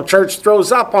traditional church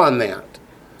throws up on that.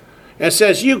 And it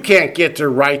says you can't get to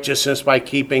righteousness by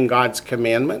keeping God's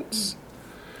commandments.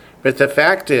 But the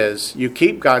fact is, you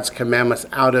keep God's commandments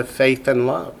out of faith and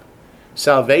love.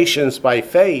 Salvation's by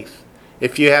faith.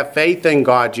 If you have faith in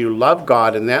God, you love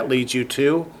God, and that leads you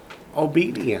to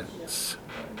obedience.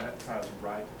 And that ties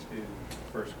right to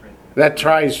 1 Corinthians That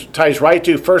ties right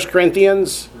to 1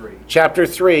 Corinthians 3. chapter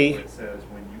 3, It says,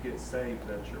 when you get saved,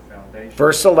 that's your foundation.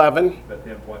 verse 11. But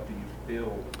then what do you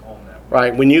build on that?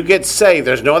 Right, when you get saved,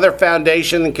 there's no other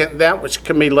foundation than that which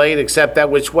can be laid except that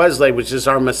which was laid, which is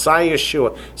our Messiah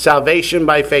Yeshua. Salvation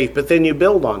by faith, but then you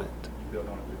build on it. You build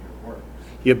on it with your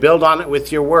works. You build on it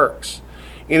with your works.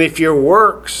 And if your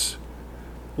works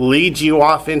lead you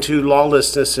off into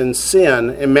lawlessness and sin,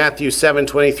 in Matthew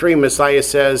 7:23, Messiah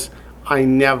says, I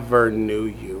never knew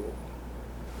you.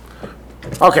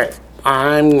 Okay,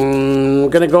 I'm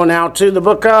going to go now to the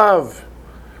book of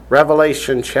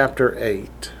Revelation chapter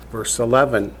 8, verse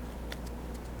 11.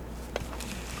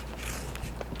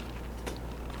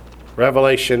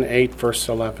 Revelation 8, verse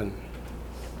 11.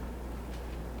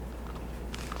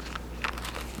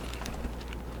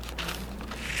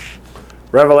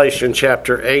 Revelation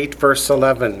chapter 8, verse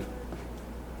 11.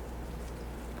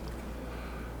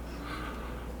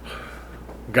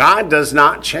 God does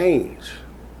not change.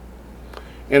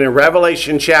 And in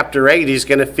Revelation chapter 8, he's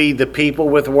going to feed the people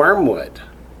with wormwood.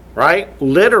 Right?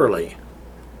 Literally.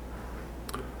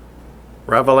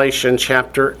 Revelation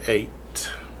chapter 8.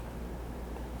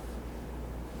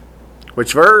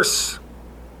 Which verse?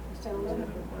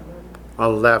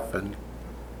 11.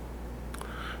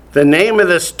 The name of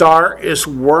the star is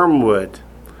wormwood.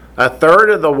 A third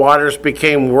of the waters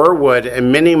became wormwood,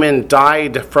 and many men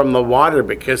died from the water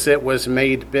because it was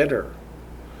made bitter.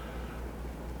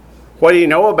 What do you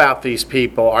know about these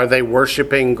people? Are they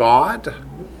worshiping God?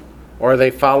 Or are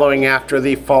they following after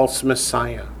the false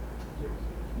Messiah?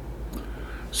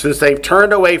 Since they've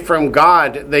turned away from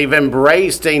God, they've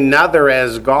embraced another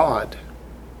as God.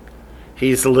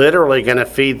 He's literally going to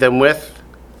feed them with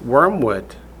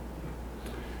wormwood.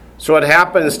 So what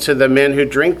happens to the men who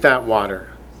drink that water?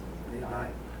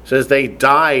 It says they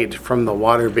died from the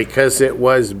water because it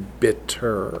was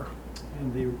bitter.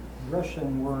 And the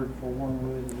Russian word for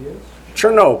wormwood is?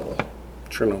 Chernobyl.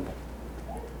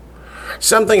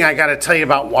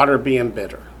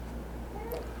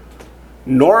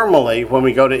 Normally, when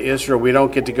we go to Israel, we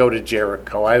don't get to go to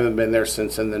Jericho. I haven't been there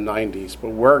since in the 90s, but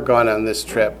we're going on this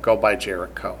trip, go by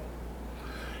Jericho.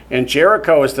 And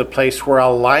Jericho is the place where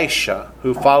Elisha,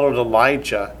 who followed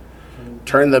Elijah,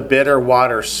 turned the bitter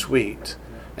water sweet.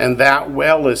 And that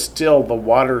well is still the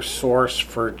water source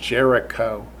for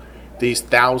Jericho these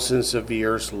thousands of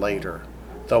years later.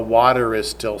 The water is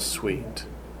still sweet.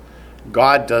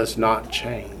 God does not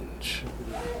change.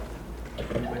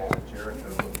 We went to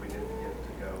Jericho, but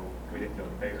we didn't go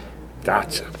there.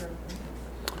 Gotcha.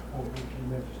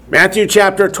 Matthew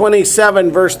chapter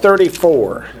 27, verse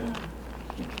 34.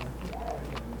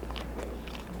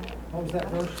 What was that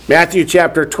verse? Matthew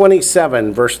chapter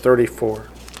 27, verse 34.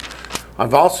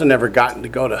 I've also never gotten to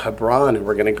go to Hebron, and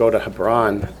we're going to go to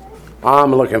Hebron.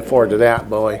 I'm looking forward to that,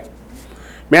 boy.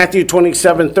 Matthew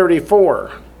 27,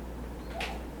 34.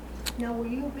 Now, will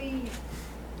you be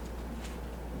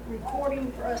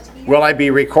recording for us here? Will I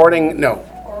be recording? No.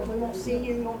 Or we won't see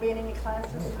you, you won't be in any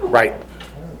classes? Right.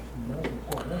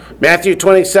 Matthew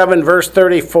 27, verse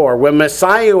 34. When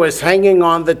Messiah was hanging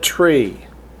on the tree,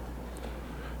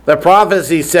 the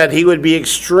prophecy said he would be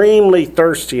extremely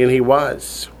thirsty, and he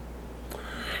was.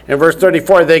 In verse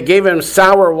 34, they gave him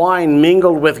sour wine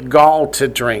mingled with gall to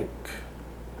drink.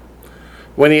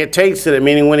 When he had tasted it,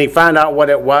 meaning when he found out what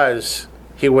it was,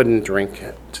 he wouldn't drink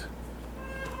it.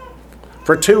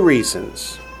 For two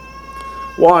reasons.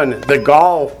 One, the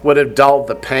gall would have dulled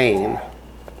the pain.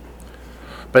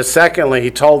 But secondly,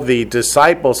 he told the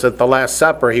disciples at the Last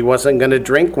Supper he wasn't going to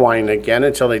drink wine again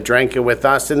until he drank it with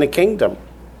us in the kingdom.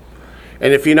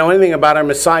 And if you know anything about our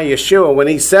Messiah Yeshua, when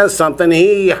he says something,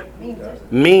 he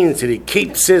means it. He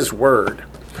keeps his word.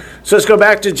 So let's go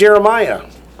back to Jeremiah.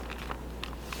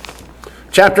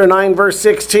 Chapter 9, verse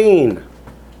 16.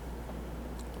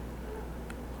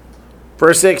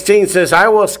 Verse 16 says, I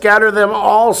will scatter them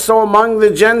also among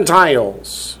the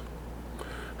Gentiles,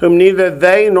 whom neither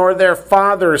they nor their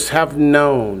fathers have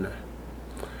known.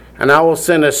 And I will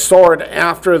send a sword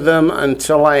after them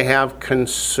until I have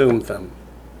consumed them.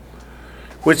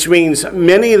 Which means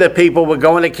many of the people will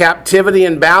go into captivity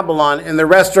in Babylon, and the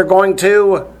rest are going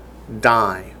to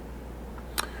die.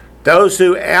 Those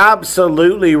who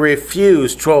absolutely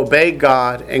refuse to obey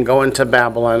God and go into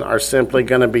Babylon are simply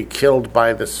going to be killed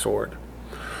by the sword.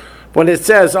 When it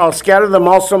says, I'll scatter them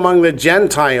also among the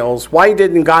Gentiles, why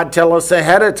didn't God tell us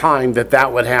ahead of time that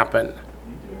that would happen?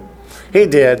 He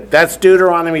did. That's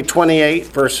Deuteronomy 28,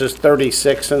 verses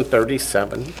 36 and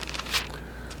 37.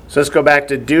 So let's go back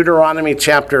to Deuteronomy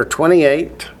chapter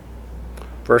 28,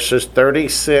 verses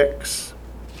 36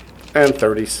 and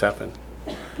 37.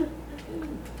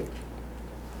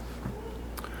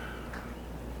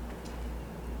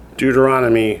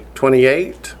 Deuteronomy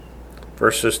 28,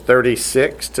 verses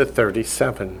 36 to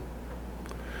 37.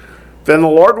 Then the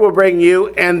Lord will bring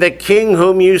you and the king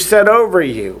whom you set over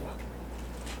you.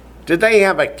 Did they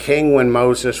have a king when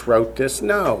Moses wrote this?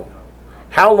 No.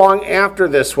 How long after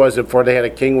this was it before they had a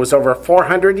king? It was over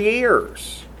 400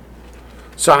 years.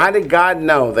 So how did God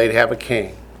know they'd have a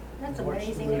king? That's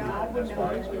amazing. God would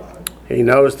know. He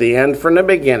knows the end from the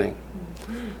beginning.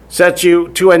 Set you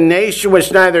to a nation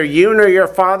which neither you nor your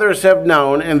fathers have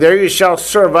known, and there you shall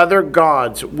serve other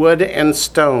gods, wood and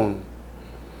stone.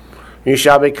 You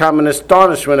shall become an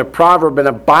astonishment, a proverb, and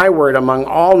a byword among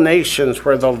all nations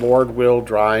where the Lord will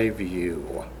drive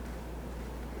you.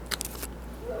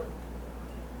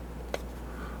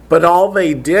 But all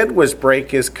they did was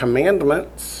break his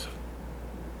commandments.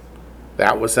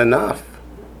 That was enough.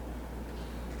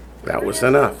 That was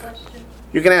enough.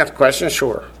 You can ask questions,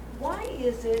 sure. Why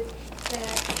is it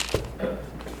that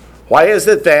Why is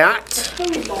it that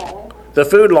food law the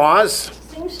food laws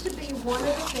seems to be one of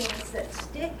the things that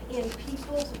stick in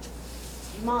people's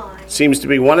minds? seems to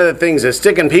be one of the things that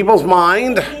stick in people's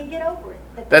mind They can't get over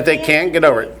it. that they can't get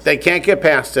over it. They can't get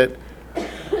past it.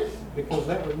 Because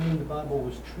that would mean the Bible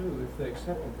was true if they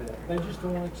accepted that. They just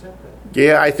don't want to accept that.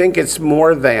 Yeah, I think it's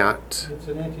more that. It's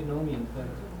an antinomian thing.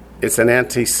 It's an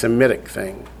anti-Semitic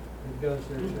thing. It goes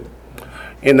there too.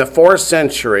 In the 4th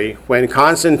century, when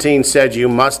Constantine said you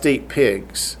must eat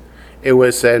pigs, it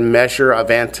was a measure of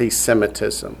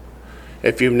anti-Semitism.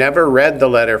 If you've never read the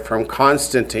letter from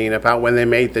Constantine about when they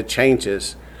made the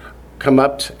changes, come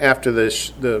up after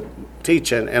the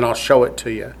teaching and I'll show it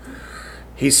to you.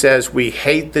 He says, we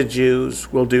hate the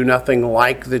Jews, we'll do nothing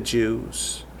like the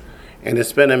Jews. And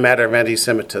it's been a matter of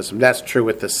anti-Semitism. That's true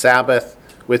with the Sabbath,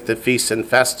 with the feasts and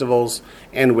festivals,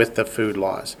 and with the food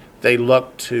laws. They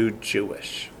look too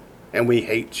Jewish, and we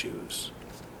hate Jews.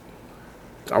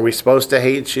 Are we supposed to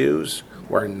hate Jews?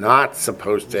 We're not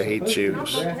supposed to hate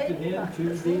Jews. Grafted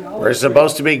into the olive We're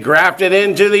supposed to be grafted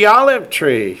into the olive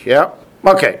tree. Yep.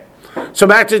 Okay, so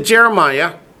back to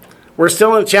Jeremiah. We're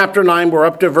still in chapter 9. We're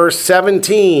up to verse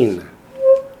 17.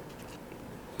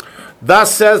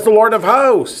 Thus says the Lord of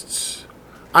hosts.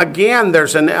 Again,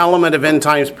 there's an element of end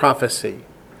times prophecy,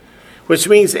 which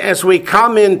means as we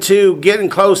come into getting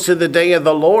close to the day of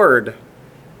the Lord,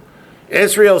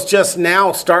 Israel's just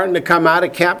now starting to come out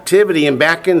of captivity and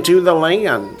back into the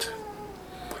land.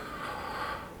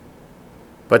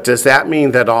 But does that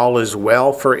mean that all is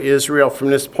well for Israel from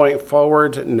this point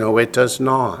forward? No, it does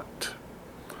not.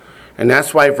 And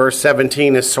that's why verse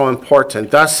 17 is so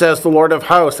important. Thus says the Lord of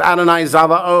hosts, Adonai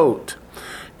Zavaot,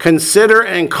 consider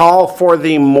and call for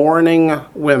the mourning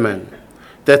women,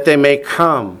 that they may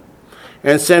come,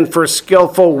 and send for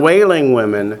skillful wailing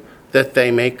women, that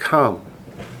they may come.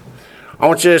 I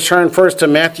want you to turn first to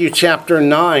Matthew chapter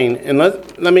 9, and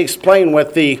let me explain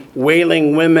what the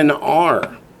wailing women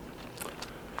are.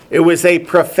 It was a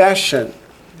profession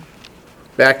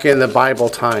back in the Bible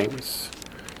times.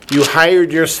 You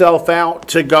hired yourself out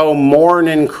to go mourn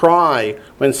and cry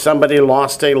when somebody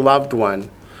lost a loved one.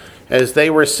 As they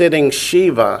were sitting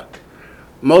Shiva,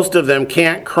 most of them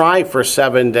can't cry for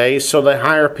 7 days, so they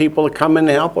hire people to come in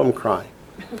and help them cry.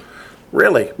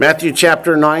 Really, Matthew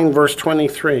chapter 9, verse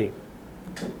 23.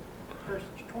 Verse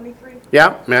 23?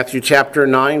 Yep, Matthew chapter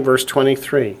 9, verse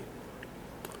 23.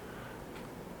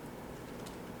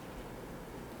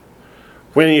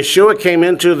 When Yeshua came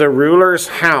into the ruler's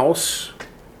house,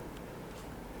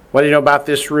 what do you know about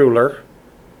this ruler?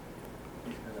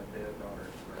 He had a dead daughter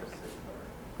or a sick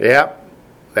daughter. Yep,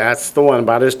 that's the one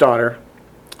about his daughter.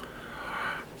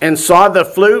 And saw the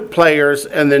flute players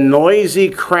and the noisy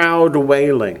crowd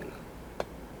wailing.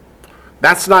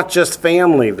 That's not just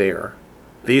family there.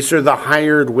 These are the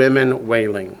hired women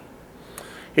wailing.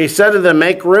 He said to them,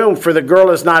 make room, for the girl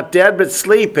is not dead but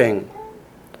sleeping.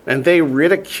 And they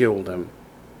ridiculed him.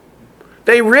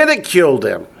 They ridiculed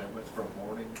him. They went from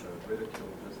mourning to ridicule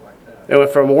just like that. They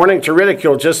went from mourning to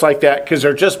ridicule just like that because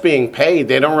they're just being paid.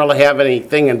 They don't really have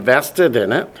anything invested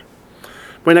in it.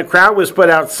 When the crowd was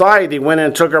put outside, he went in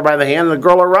and took her by the hand, and the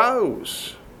girl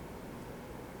arose.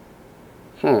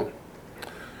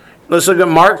 Let's look at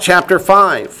Mark chapter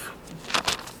 5.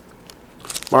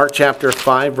 Mark chapter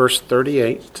 5, verse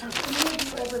 38. Have any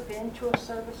of you ever been to a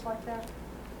service like that?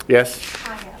 Yes.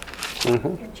 I have.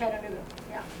 Mm-hmm. In Chattanooga,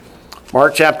 yeah.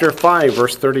 Mark chapter 5,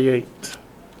 verse 38.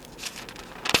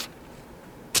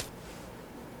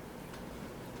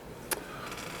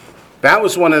 That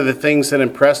was one of the things that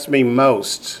impressed me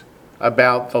most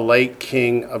about the late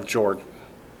king of Jordan.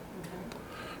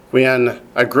 When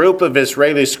a group of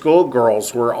Israeli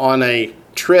schoolgirls were on a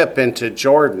trip into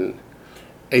Jordan,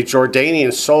 a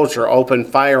Jordanian soldier opened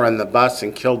fire on the bus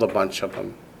and killed a bunch of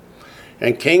them.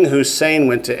 And King Hussein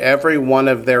went to every one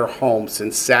of their homes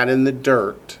and sat in the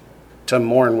dirt to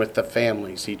mourn with the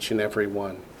families, each and every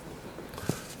one.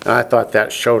 And I thought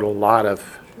that showed a lot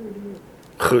of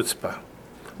chutzpah.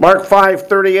 Mark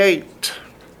 5:38.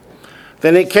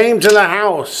 Then he came to the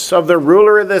house of the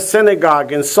ruler of the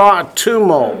synagogue and saw a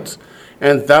tumult,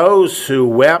 and those who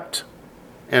wept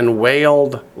and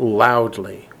wailed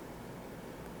loudly.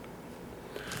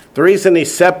 The reason he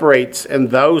separates and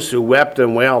those who wept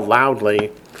and wailed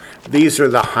loudly, these are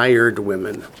the hired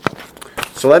women.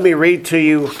 So let me read to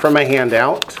you from a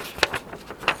handout.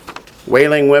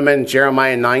 Wailing women,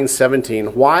 Jeremiah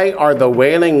 9:17. Why are the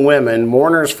wailing women,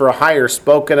 mourners for hire,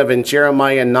 spoken of in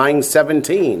Jeremiah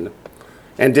 9:17?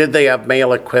 And did they have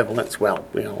male equivalents? Well,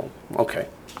 okay.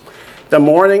 The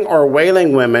mourning or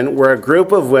wailing women were a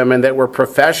group of women that were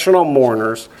professional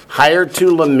mourners hired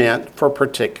to lament for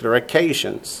particular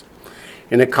occasions.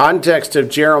 In the context of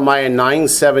Jeremiah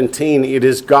 9:17, it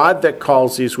is God that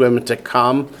calls these women to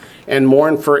come and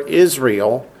mourn for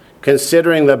Israel,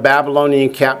 considering the Babylonian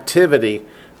captivity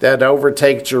that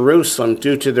overtakes Jerusalem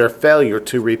due to their failure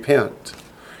to repent.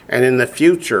 And in the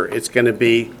future, it's going to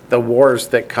be the wars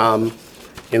that come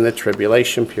in the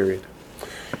tribulation period.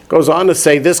 Goes on to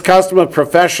say, this custom of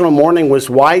professional mourning was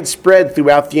widespread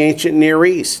throughout the ancient Near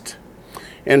East.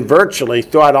 And virtually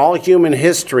throughout all human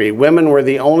history, women were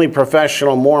the only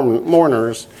professional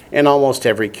mourners in almost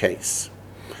every case.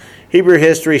 Hebrew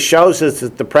history shows us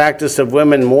that the practice of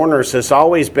women mourners has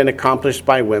always been accomplished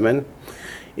by women.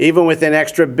 Even within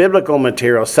extra biblical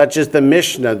material, such as the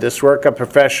Mishnah, this work of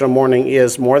professional mourning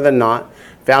is, more than not,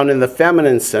 found in the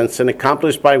feminine sense and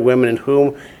accomplished by women in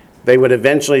whom they would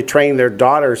eventually train their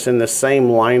daughters in the same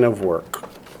line of work.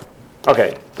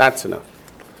 Okay, that's enough.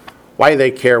 Why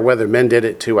they care, whether men did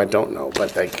it too, I don't know,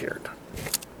 but they cared.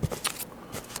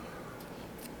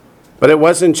 But it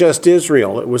wasn't just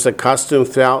Israel. It was a custom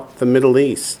throughout the Middle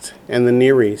East and the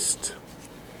Near East.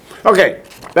 Okay,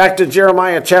 back to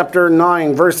Jeremiah chapter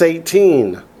 9, verse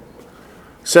 18.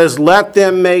 Says, let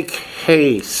them make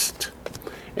haste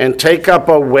and take up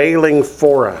a wailing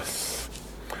for us,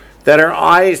 that our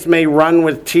eyes may run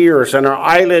with tears and our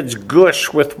eyelids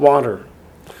gush with water.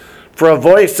 For a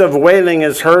voice of wailing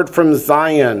is heard from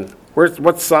Zion.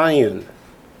 What's Zion?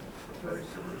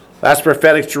 That's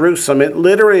prophetic Jerusalem. It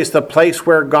literally is the place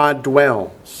where God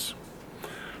dwells.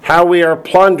 How we are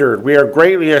plundered. We are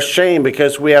greatly ashamed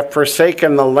because we have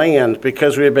forsaken the land,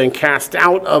 because we have been cast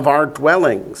out of our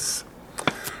dwellings.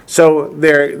 So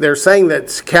they're saying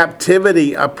that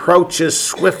captivity approaches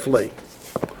swiftly.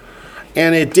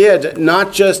 And it did,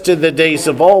 not just in the days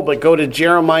of old, but go to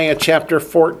Zechariah chapter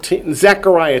 14.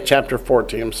 Zechariah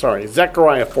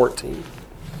 14.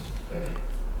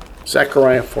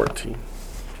 Zechariah 14.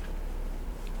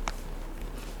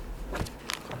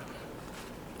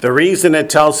 The reason it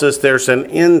tells us there's an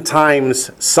end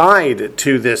times side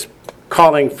to this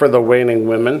calling for the wailing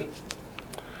women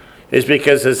is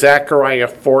because of Zechariah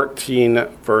 14,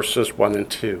 verses 1 and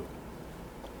 2.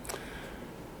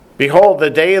 Behold, the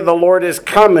day of the Lord is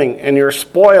coming, and your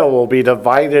spoil will be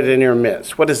divided in your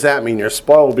midst. What does that mean? Your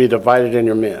spoil will be divided in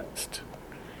your midst.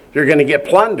 You're going to get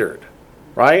plundered,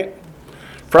 right?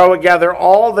 For I will gather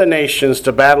all the nations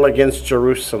to battle against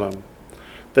Jerusalem.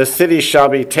 The city shall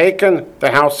be taken,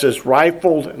 the houses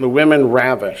rifled, and the women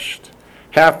ravished.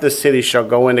 Half the city shall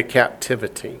go into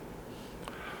captivity.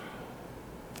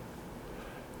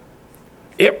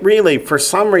 It really, for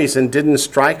some reason, didn't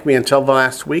strike me until the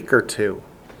last week or two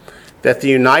that the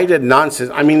United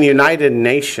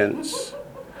Nations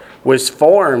was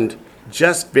formed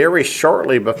just very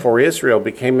shortly before Israel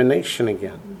became a nation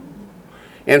again.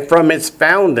 And from its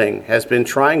founding has been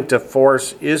trying to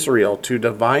force Israel to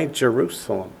divide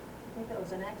Jerusalem. I think that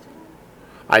was an accident.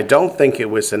 I don't think it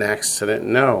was an accident,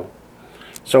 no.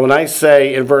 So when I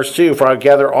say in verse 2, for I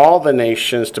gather all the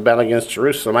nations to battle against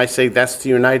Jerusalem, I say that's the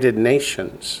United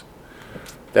Nations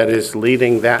that is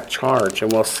leading that charge,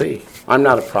 and we'll see. I'm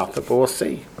not a prophet, but we'll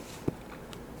see.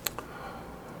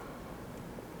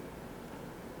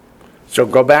 So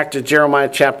go back to Jeremiah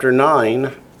chapter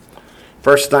 9.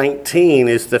 Verse 19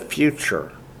 is the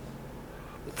future.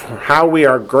 For how we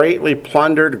are greatly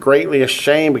plundered, greatly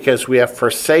ashamed, because we have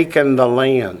forsaken the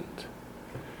land,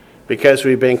 because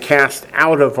we've been cast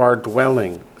out of our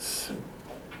dwellings.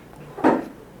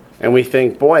 And we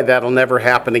think, boy, that'll never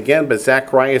happen again. But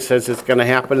Zechariah says it's going to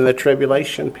happen in the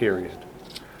tribulation period.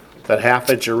 That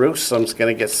half of Jerusalem's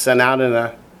going to get sent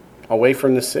out away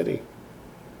from the city.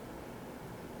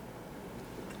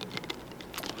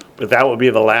 But that will be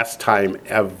the last time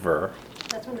ever.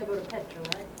 That's when they go to Petra,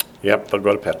 right? Yep, they'll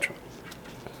go to Petra.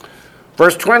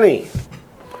 Verse 20.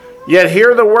 Yet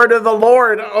hear the word of the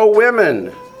Lord, O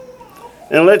women,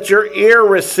 and let your ear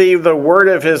receive the word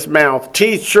of his mouth.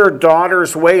 Teach your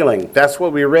daughters wailing. That's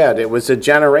what we read. It was a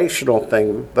generational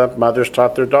thing. The mothers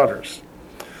taught their daughters.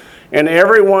 And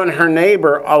everyone her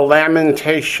neighbor a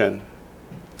lamentation.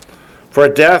 For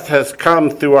death has come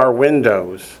through our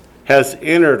windows, has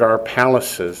entered our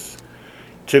palaces,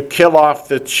 to kill off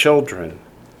the children,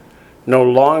 no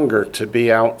longer to be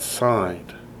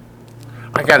outside.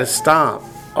 I got to stop.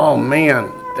 Oh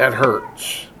man, that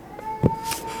hurts.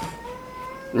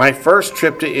 My first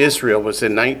trip to Israel was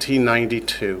in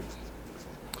 1992,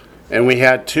 and we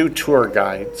had 2 tour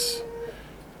guides.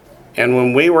 And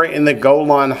when we were in the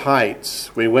Golan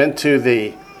Heights, we went to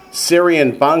the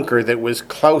Syrian bunker that was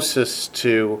closest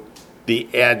to the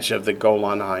edge of the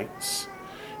Golan Heights.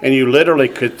 And you literally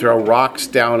could throw rocks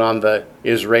down on the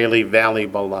Israeli valley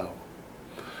below.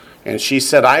 And she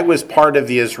said, I was part of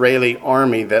the Israeli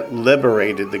army that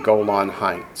liberated the Golan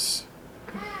Heights.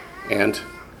 And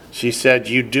she said,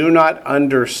 you do not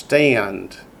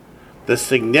understand the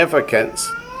significance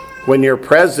when your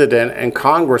president and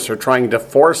Congress are trying to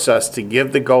force us to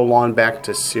give the Golan back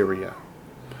to Syria.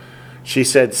 She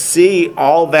said, see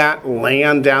all that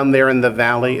land down there in the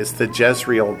valley? It's the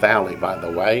Jezreel Valley, by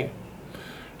the way.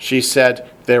 She said,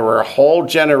 there were whole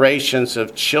generations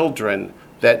of children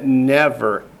that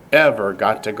never, ever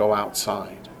got to go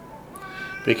outside.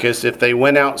 Because if they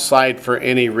went outside for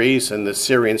any reason, the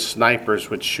Syrian snipers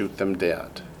would shoot them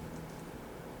dead.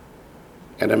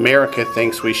 And America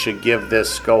thinks we should give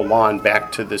this Golan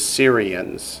back to the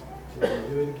Syrians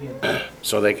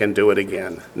so they can do it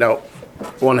again. No,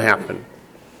 won't happen.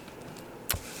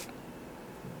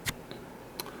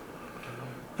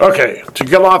 Okay, to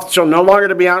kill off shall no longer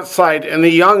to be outside, and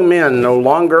the young men no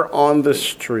longer on the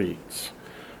streets.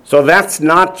 So that's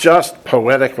not just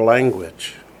poetic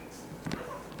language.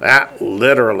 That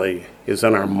literally is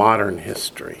in our modern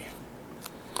history.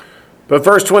 But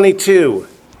verse 22,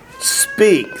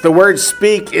 Speak. The word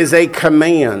speak is a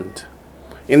command.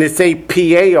 And it's a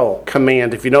piel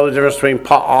command. If you know the difference between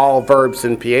pa'al verbs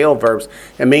and piel verbs,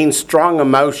 it means strong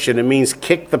emotion. It means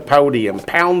kick the podium,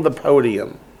 pound the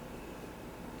podium.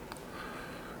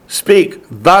 Speak,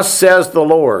 thus says the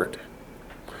Lord.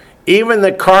 Even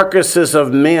the carcasses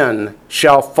of men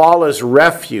shall fall as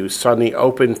refuse on the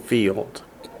open field,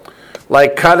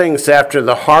 like cuttings after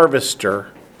the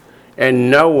harvester,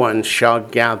 and no one shall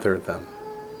gather them.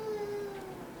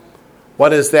 What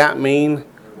does that mean?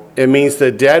 It means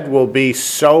the dead will be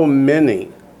so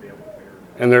many,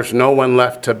 and there's no one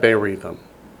left to bury them.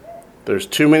 There's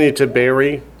too many to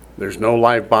bury. There's no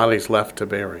live bodies left to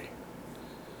bury.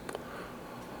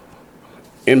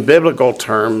 In biblical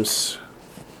terms,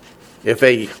 if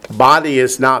a body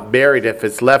is not buried, if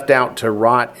it's left out to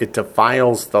rot, it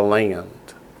defiles the land.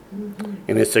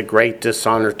 And it's a great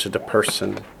dishonor to the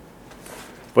person.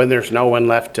 When there's no one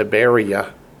left to bury you,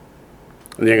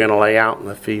 and you're going to lay out in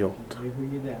the field.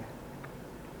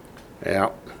 Yeah.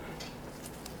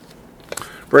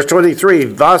 Verse 23,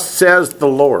 thus says the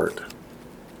Lord.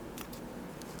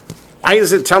 Why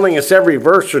is it telling us every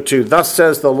verse or two, thus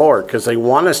says the Lord? Because they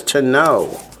want us to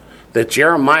know that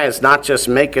Jeremiah is not just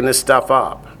making this stuff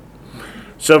up.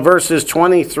 So verses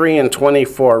 23 and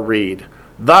 24 read,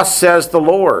 thus says the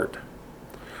Lord,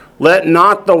 let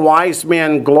not the wise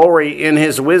man glory in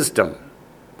his wisdom.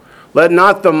 Let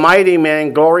not the mighty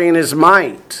man glory in his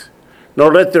might,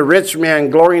 nor let the rich man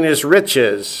glory in his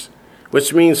riches.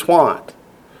 Which means what?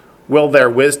 Will their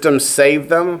wisdom save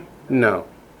them? No.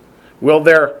 Will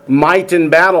their might in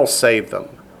battle save them?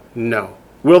 No.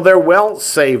 Will their wealth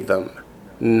save them?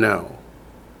 No.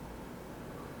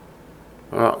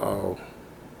 Uh-oh.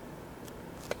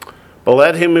 But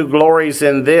let him who glories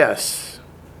in this,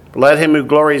 let him who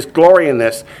glories glory in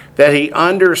this, that he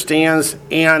understands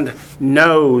and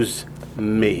knows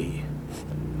me.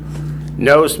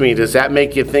 Knows me. Does that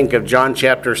make you think of John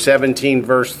chapter 17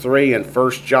 verse 3 and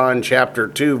 1 John chapter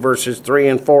 2 verses 3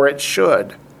 and 4? It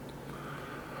should.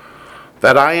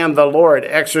 That I am the Lord,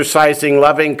 exercising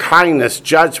loving kindness,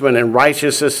 judgment, and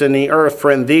righteousness in the earth,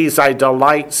 for in these I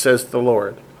delight, says the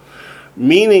Lord.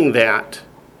 Meaning that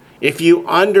if you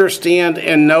understand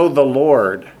and know the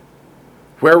Lord,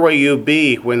 where will you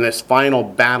be when this final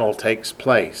battle takes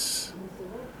place?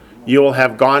 You will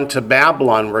have gone to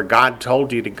Babylon where God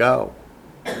told you to go.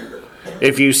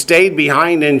 If you stayed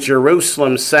behind in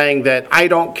Jerusalem saying that I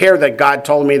don't care that God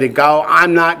told me to go,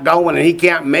 I'm not going and he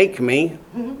can't make me,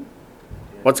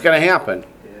 what's going to happen?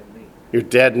 You're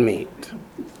dead meat.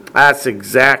 That's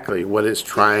exactly what it's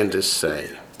trying to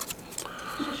say.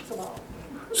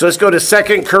 So let's go to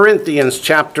 2 Corinthians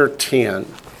chapter 10.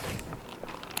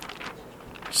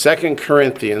 2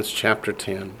 Corinthians chapter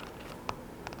 10.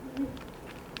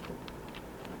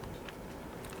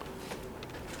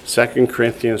 Second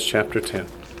Corinthians chapter 10.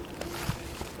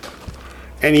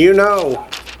 And you know,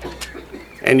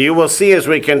 and you will see as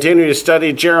we continue to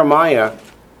study Jeremiah,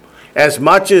 as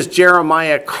much as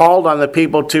Jeremiah called on the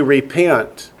people to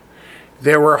repent,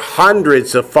 there were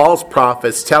hundreds of false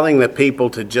prophets telling the people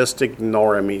to just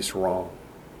ignore him, he's wrong.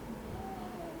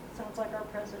 Sounds like our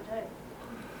present day.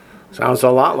 Sounds a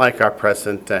lot like our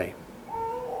present day.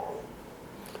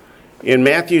 In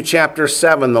Matthew chapter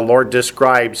 7, the Lord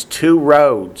describes two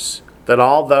roads that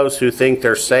all those who think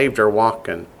they're saved are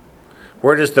walking.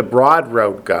 Where does the broad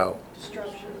road go?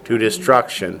 Destruction. To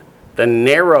destruction. The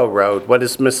narrow road, what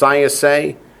does Messiah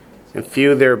say? And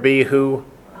few there be who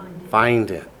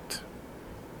find it.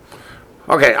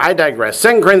 Okay, I digress.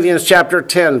 2 Corinthians chapter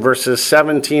 10, verses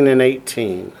 17 and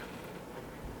 18.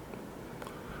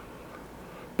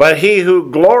 But he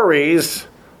who glories,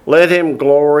 let him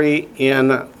glory in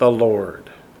the Lord.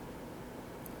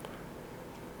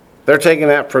 They're taking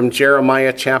that from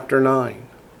Jeremiah chapter 9,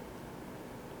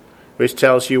 which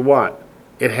tells you what?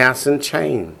 It hasn't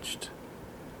changed.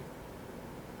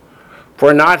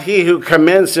 For not he who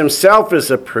commends himself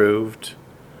is approved,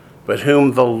 but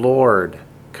whom the Lord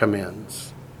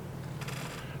commends.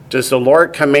 Does the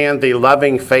Lord commend the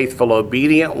loving, faithful,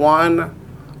 obedient one,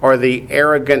 or the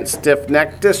arrogant,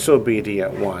 stiff-necked,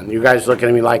 disobedient one? You guys looking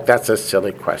at me like that's a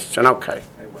silly question. Okay.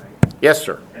 Hey, Wayne, Yes,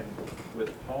 sir. and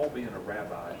with Paul being a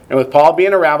rabbi, And with Paul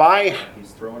being a rabbi,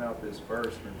 he's throwing out this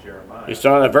verse from Jeremiah. he's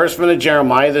throwing a verse from the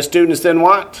Jeremiah. The students then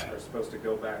what? They're supposed to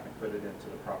go back and put it into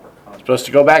the proper context. Supposed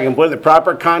to go back and put the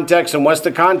proper context. And what's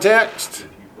the context? If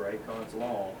you break God's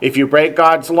law If you break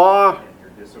God's law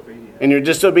and you're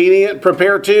disobedient,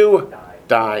 prepare to die.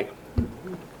 die.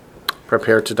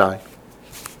 Prepare to die.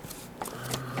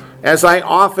 As I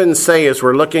often say as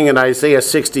we're looking at Isaiah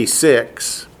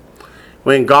 66,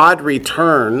 when God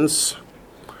returns,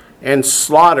 and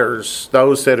slaughters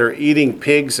those that are eating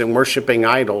pigs and worshiping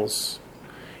idols,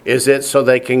 is it so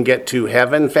they can get to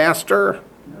heaven faster?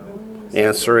 No.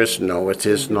 Answer is no, it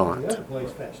is The other not.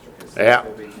 place faster. It says Yeah.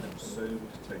 they'll be consumed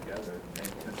together,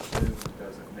 and consumed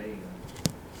doesn't mean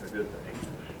a good thing.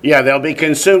 Yeah, they'll be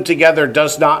consumed together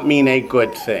does not mean a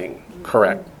good thing.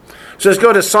 Correct. So let's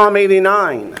go to Psalm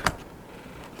 89.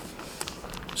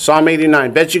 Psalm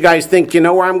 89. Bet you guys think you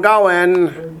know where I'm going,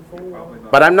 Probably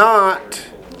not. but I'm not.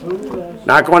 34.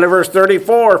 Not going to verse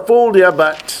 34. Fooled you,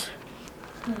 but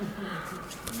You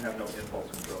have no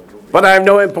impulse control. You'll be- But I have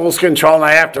no impulse control and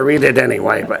I have to read it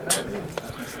anyway. But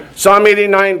Psalm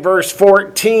 89 verse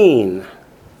 14.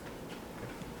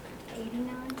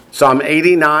 89? Psalm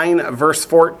 89 verse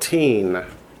 14.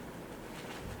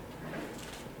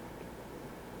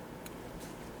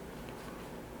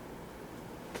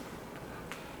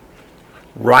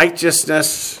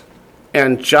 Righteousness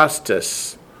and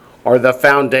justice are the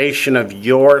foundation of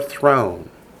your throne.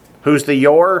 Who's the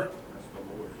your?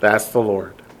 That's the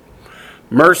Lord.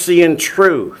 Mercy and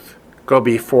truth go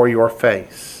before your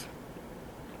face.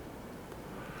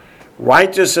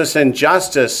 Righteousness and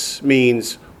justice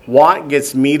means what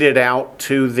gets meted out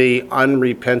to the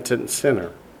unrepentant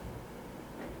sinner.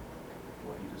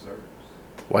 What he deserves.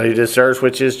 What he deserves,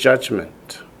 which is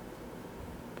judgment.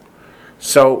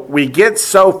 So we get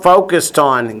so focused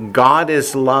on God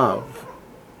is love,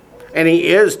 and he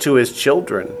is to his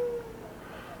children.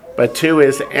 But to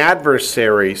his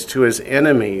adversaries, to his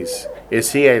enemies,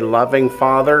 is he a loving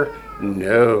father?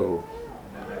 No.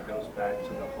 And then that goes back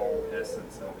to the whole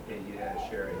essence of Ehyeh,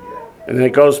 Asher, Ehyeh. And then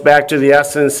it goes back to the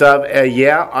essence of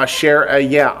Ehyeh, Asher,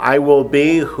 Ehyeh. I will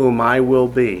be whom I will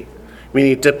be.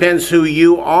 Meaning it depends who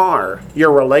you are,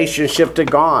 your relationship to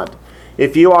God.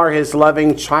 If you are his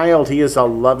loving child, he is a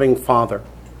loving father.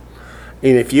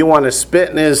 And if you want to spit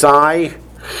in his eye,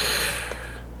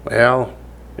 well,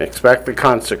 expect the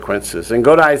consequences. And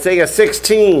go to Isaiah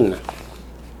 16. And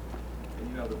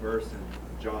you know the verse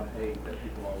in John 8 that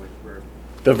people always where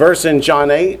The verse in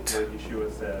John 8,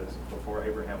 Yeshua says, before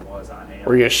Abraham was, I am.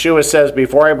 where Yeshua says,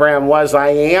 before Abraham was, I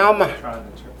am. Trying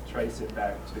to trace it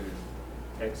back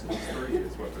to Exodus 3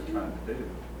 is what they're trying to do.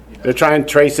 You know? They're trying to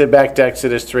trace it back to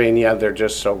Exodus 3, and yeah, they're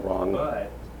just so wrong.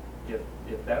 But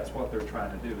if that's what they're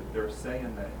trying to do, they're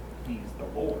saying that he's the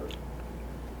Lord.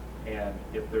 And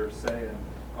if they're saying,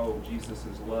 oh, Jesus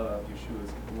is love, Yeshua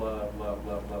is love, love,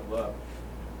 love, love, love,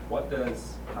 what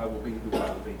does I will be who I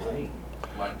will be mean?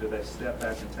 Like, do they step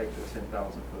back and take the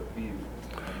 10,000 foot view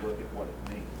and look at what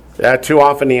it means? Yeah, too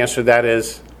often the answer to that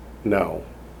is no.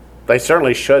 They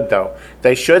certainly should, though.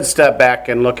 They should step back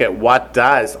and look at what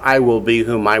does I will be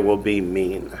whom I will be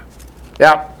mean.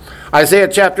 Yeah. Isaiah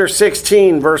chapter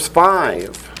 16, verse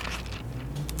 5.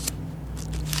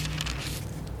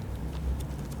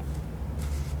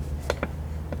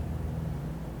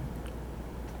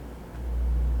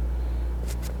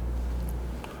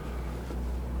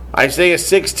 Isaiah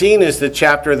 16 is the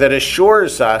chapter that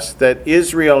assures us that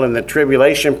Israel in the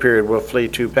tribulation period will flee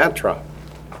to Petra.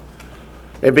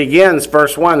 It begins,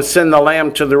 verse 1, send the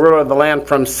lamb to the ruler of the land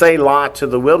from Selah to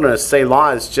the wilderness.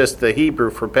 Selah is just the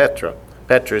Hebrew for Petra.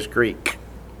 Petra's Greek.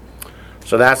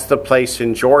 So that's the place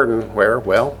in Jordan where,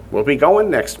 well, we'll be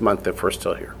going next month if we're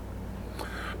still here.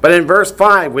 But in verse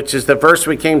 5, which is the verse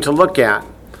we came to look at,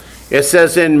 it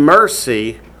says, in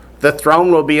mercy the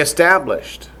throne will be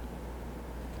established.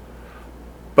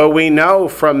 But we know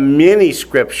from many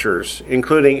scriptures,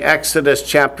 including Exodus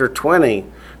chapter 20,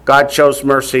 God shows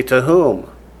mercy to whom?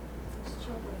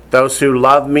 Those who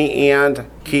love me and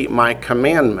keep my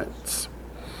commandments.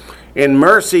 In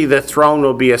mercy, the throne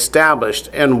will be established,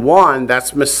 and one,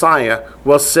 that's Messiah,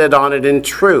 will sit on it in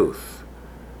truth.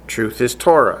 Truth is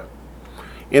Torah.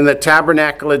 In the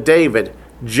tabernacle of David,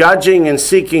 judging and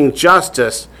seeking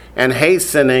justice and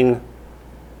hastening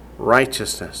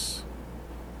righteousness.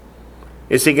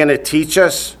 Is he going to teach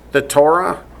us the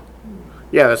Torah?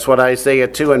 Yeah, that's what Isaiah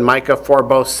 2 and Micah 4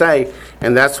 both say,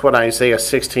 and that's what Isaiah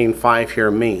 16:5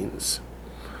 here means.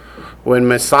 When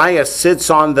Messiah sits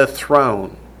on the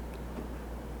throne,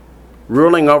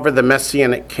 ruling over the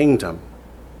Messianic kingdom,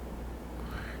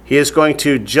 he is going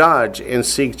to judge and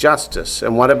seek justice.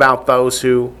 And what about those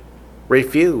who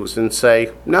refuse and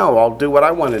say, no, I'll do what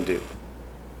I want to do?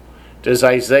 Does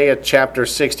Isaiah chapter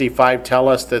 65 tell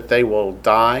us that they will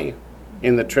die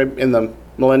in the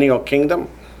millennial kingdom?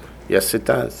 Yes, it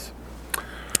does.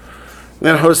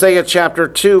 Then Hosea chapter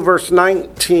 2, verse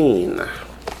 19.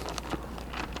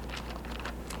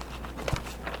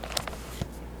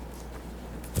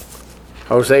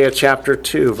 Hosea chapter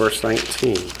 2, verse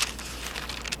 19.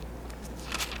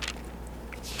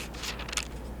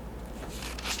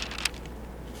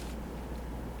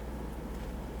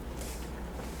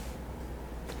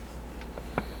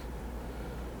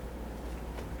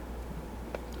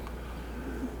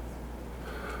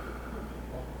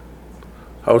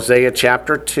 Hosea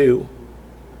chapter 2,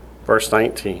 verse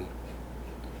 19.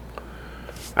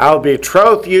 I'll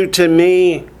betroth you to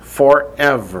me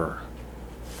forever.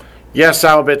 Yes,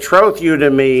 I'll betroth you to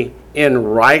me in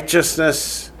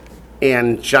righteousness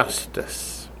and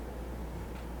justice,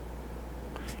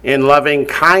 in loving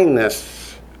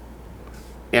kindness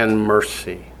and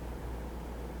mercy.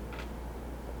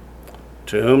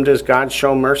 To whom does God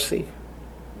show mercy?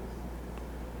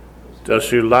 Those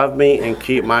who love me and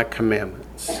keep my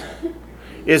commandments.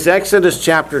 Is Exodus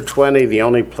chapter 20 the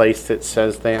only place that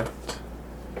says that?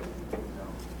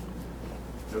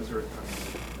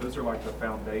 Those are like the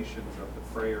foundations of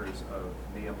the prayers of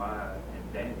Nehemiah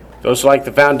and Daniel. Those are like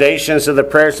the foundations of the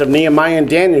prayers of Nehemiah and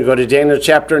Daniel. Go to Daniel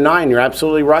chapter 9. You're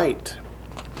absolutely right.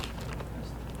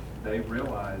 They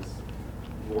realize,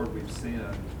 Lord, we've sinned.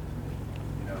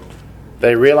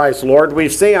 They realize, Lord,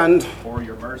 we've sinned. Pour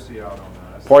your mercy out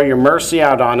on us. Pour your mercy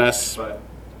out on us. But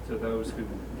to those who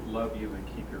love you and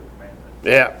keep your commandments.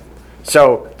 Yeah.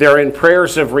 So they're in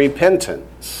prayers of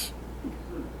repentance.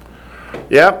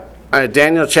 Yep.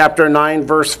 Daniel chapter 9,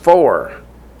 verse 4.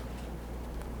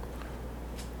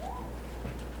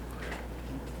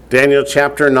 Daniel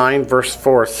chapter 9, verse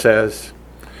 4 says,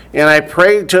 And I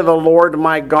prayed to the Lord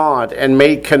my God and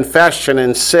made confession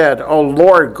and said, O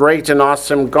Lord, great and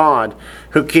awesome God,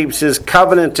 who keeps his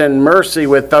covenant and mercy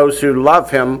with those who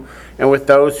love him and with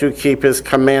those who keep his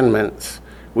commandments.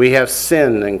 We have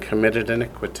sinned and committed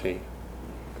iniquity.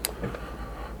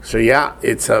 So yeah,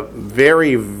 it's a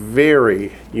very,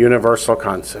 very universal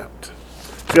concept.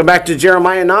 Let's go back to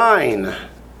Jeremiah 9.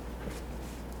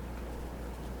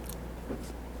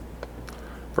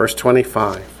 Verse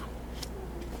 25.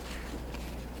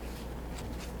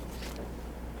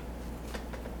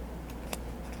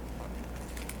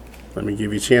 Let me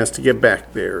give you a chance to get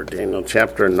back there. Daniel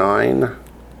chapter 9,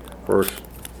 verse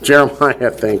Jeremiah,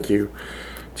 thank you.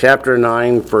 Chapter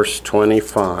 9, verse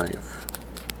 25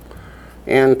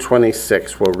 and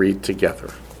 26 we'll read together.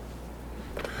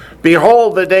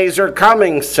 Behold, the days are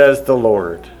coming, says the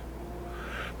Lord,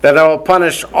 that I will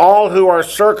punish all who are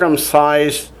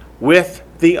circumcised with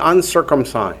the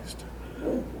uncircumcised.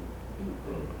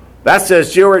 That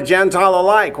says Jew or Gentile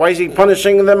alike. Why is he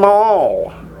punishing them all?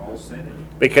 They're all sinning.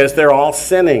 Because they're all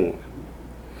sinning.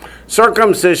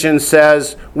 Circumcision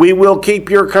says, we will keep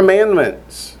your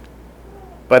commandments.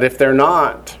 But if they're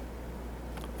not,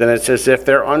 then it's as if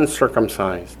they're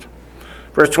uncircumcised.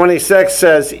 Verse 26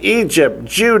 says, Egypt,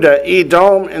 Judah,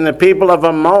 Edom, and the people of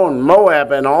Ammon,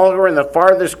 Moab, and all who are in the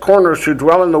farthest corners who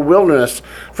dwell in the wilderness,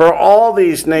 for all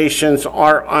these nations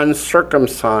are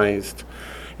uncircumcised,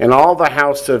 and all the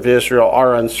house of Israel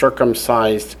are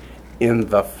uncircumcised in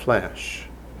the flesh.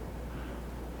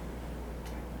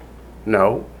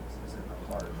 No, This is in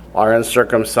the heart. are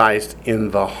uncircumcised in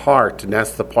the heart, and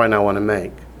that's the point I want to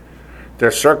make. They're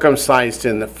circumcised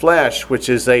in the flesh, which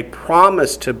is a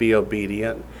promise to be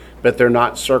obedient, but they're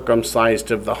not circumcised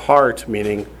of the heart,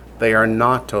 meaning they are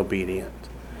not obedient.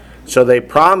 So they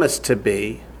promise to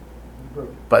be,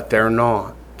 but they're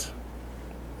not. So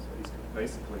he's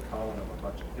basically calling them a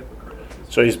bunch of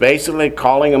hypocrites. So he's basically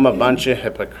calling them a bunch of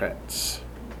hypocrites.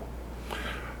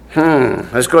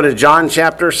 Let's go to John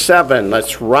chapter 7.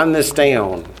 Let's run this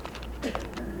down.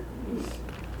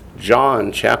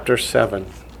 John chapter 7.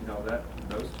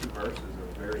 Those two verses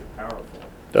are very powerful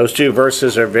Those two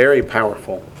verses are very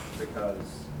powerful. because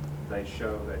they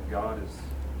show that God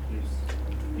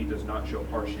he does not show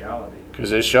partiality.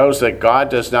 Because it shows that God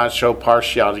does not show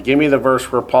partiality. Give me the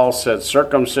verse where Paul said,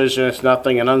 circumcision is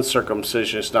nothing and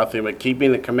uncircumcision is nothing, but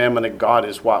keeping the commandment of God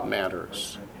is what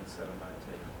matters. 1 Corinthians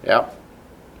 7:19. Yep.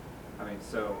 I mean,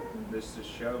 so this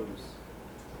just shows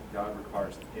God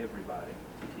requires everybody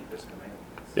to keep his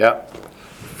commandments. Yep.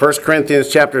 1 Corinthians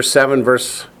chapter 7,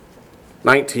 verse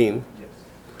 19 Yes.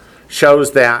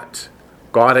 shows that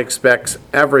God expects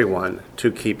everyone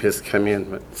to keep his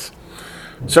commandments.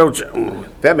 So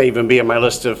that may even be in my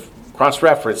list of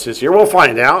cross-references here. We'll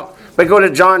find out. But go to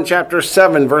John chapter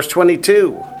 7, verse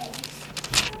 22.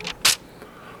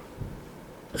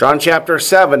 John chapter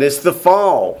 7 is the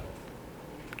fall.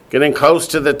 Getting close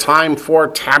to the time for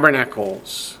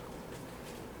tabernacles.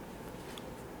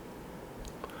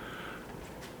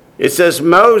 It says,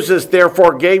 Moses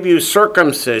therefore gave you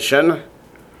circumcision,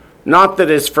 not that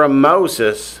it's from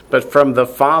Moses, but from the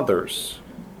fathers.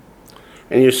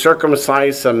 And you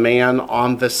circumcise a man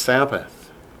on the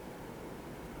Sabbath.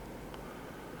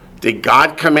 Did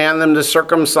God command them to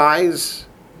circumcise?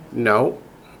 No.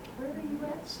 Where are you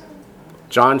at, sir?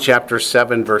 John chapter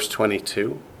 7, verse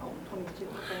 22. Oh, 22.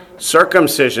 Okay.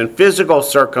 Circumcision, physical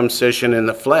circumcision in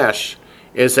the flesh,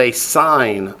 is a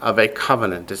sign of a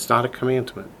covenant. It's not a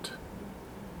commandment.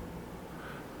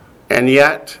 And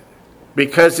yet,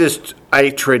 because it's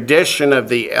a tradition of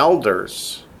the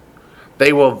elders,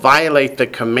 they will violate the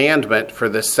commandment for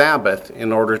the Sabbath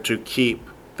in order to keep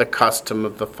the custom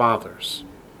of the fathers.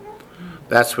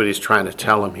 That's what he's trying to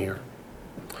tell them here.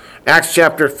 Acts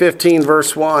chapter 15,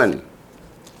 verse 1.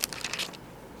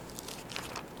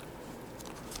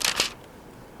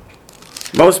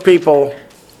 Most people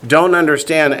don't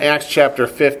understand Acts chapter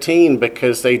 15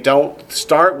 because they don't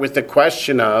start with the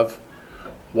question of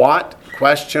what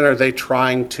question are they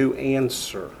trying to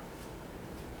answer.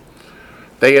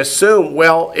 They assume,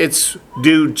 well, it's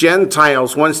do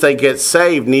Gentiles, once they get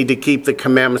saved, need to keep the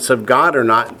commandments of God or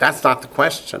not? That's not the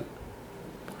question.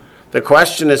 The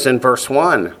question is in verse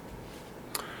 1.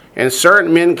 And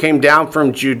certain men came down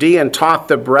from Judea and taught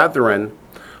the brethren,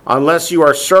 unless you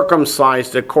are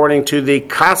circumcised according to the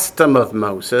custom of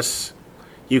Moses,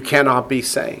 you cannot be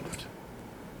saved.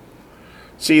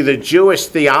 See, the Jewish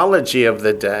theology of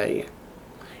the day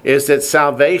is that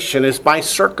salvation is by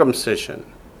circumcision.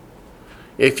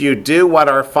 If you do what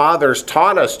our fathers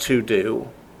taught us to do,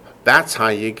 that's how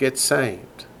you get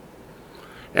saved.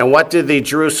 And what did the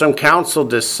Jerusalem Council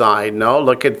decide? No,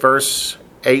 look at verse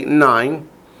 8 and 9.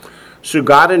 So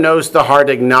God, who knows the heart,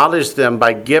 acknowledged them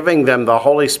by giving them the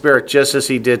Holy Spirit just as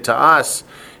he did to us,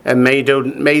 and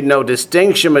made no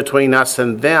distinction between us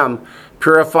and them,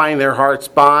 purifying their hearts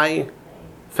by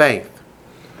faith.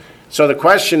 So the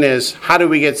question is, how do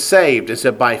we get saved? Is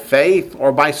it by faith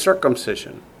or by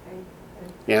circumcision?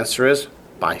 The answer is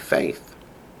by faith.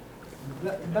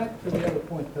 Back to the other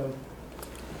point, though.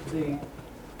 The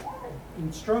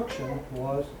instruction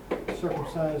was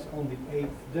circumcised on the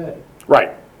 8th day.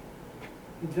 Right.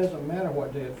 It doesn't matter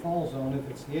what day it falls on. If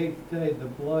it's the 8th day, the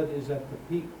blood is at the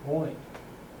peak point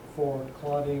for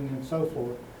clotting and so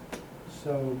forth.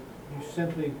 So you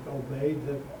simply obey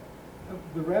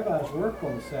the rabbis work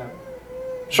on the Sabbath.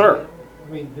 Sure.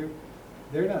 I mean,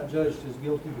 they're not judged as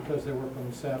guilty because they work on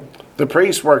the Sabbath. The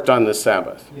priests worked on the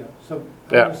Sabbath. Yeah. So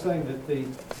Yeah. I'm just saying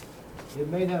that it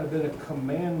may not have been a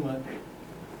commandment,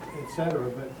 etc.,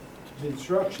 but the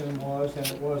instruction was, and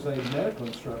it was a medical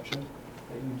instruction,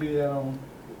 that you do that on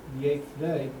the 8th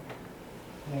day,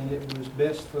 and it was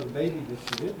best for the baby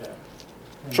that you did that.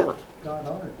 And Sure. God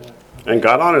honored that. And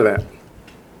God honored that.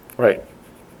 Right.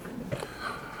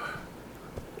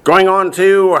 Going on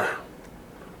to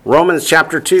Romans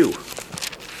chapter 2.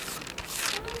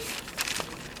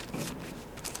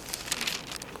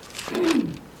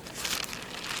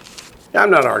 I'm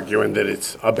not arguing that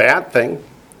it's a bad thing.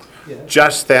 Yeah,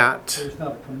 Just that. there's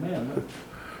not a commandment.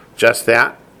 Just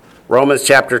that. Romans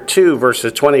chapter 2,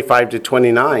 verses 25 to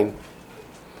 29.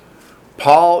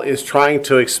 Paul is trying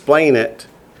to explain it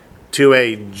to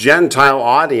a Gentile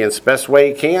audience best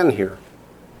way he can here.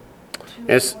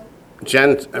 It's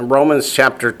Romans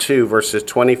chapter 2, verses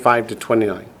 25 to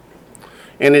 29.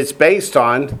 And it's based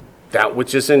on that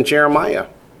which is in Jeremiah.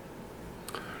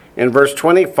 In verse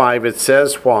 25 it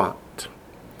says what?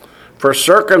 For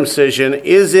circumcision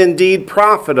is indeed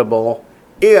profitable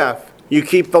if you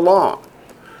keep the law.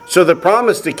 So the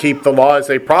promise to keep the law is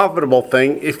a profitable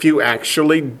thing if you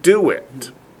actually do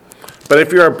it. But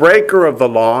if you're a breaker of the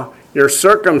law, your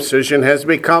circumcision has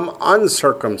become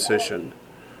uncircumcision.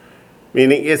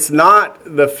 Meaning it's not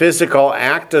the physical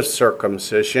act of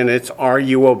circumcision, it's are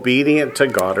you obedient to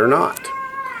God or not.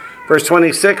 Verse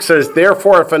 26 says,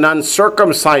 therefore if an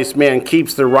uncircumcised man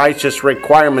keeps the righteous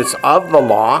requirements of the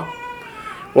law,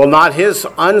 will not his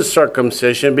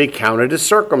uncircumcision be counted as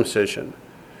circumcision?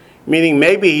 Meaning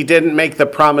maybe he didn't make the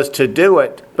promise to do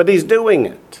it, but he's doing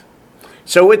it.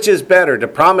 So which is better, to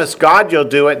promise God you'll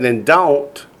do it and then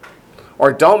don't,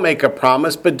 or don't make a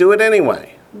promise but do it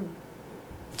anyway?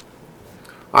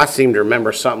 I seem to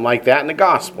remember something like that in the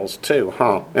Gospels too,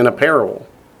 in a parable.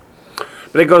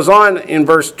 But it goes on in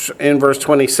verse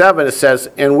 27, it says,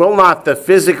 and will not the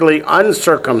physically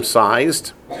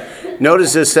uncircumcised,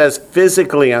 notice it says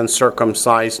physically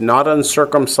uncircumcised, not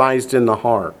uncircumcised in the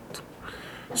heart.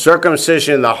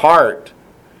 Circumcision in the heart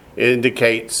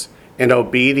indicates an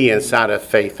obedience out of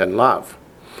faith and love.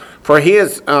 For he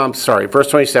is, verse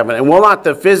 27, and will not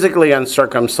the physically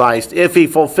uncircumcised, if he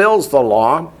fulfills the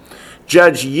law,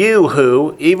 judge you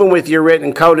who, even with your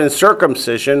written code and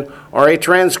circumcision, are a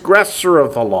transgressor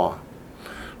of the law?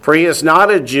 For he is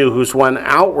not a Jew who's one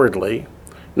outwardly,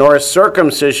 nor is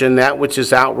circumcision that which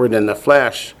is outward in the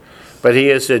flesh, but he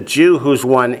is a Jew who's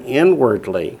one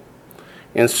inwardly.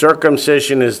 And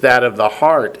circumcision is that of the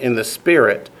heart in the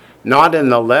spirit, not in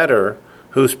the letter,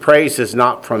 whose praise is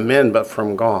not from men but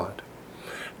from God.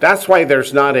 That's why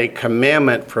there's not a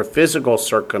commandment for physical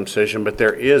circumcision, but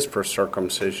there is for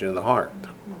circumcision in the heart.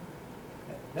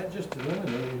 That just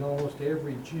eliminated almost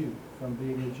every Jew from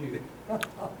being a Jew.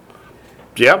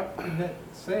 Yep. Isn't that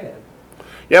sad?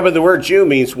 Yeah, but the word Jew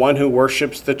means one who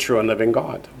worships the true and living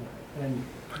God. And,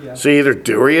 yeah. So you either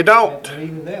do or you don't. And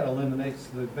even that eliminates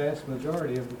the vast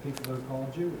majority of the people that are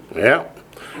called Jewish. Yeah.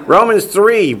 Romans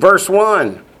 3, verse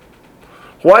 1.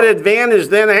 What advantage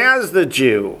then has the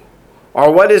Jew?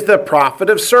 Or what is the profit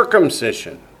of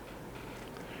circumcision?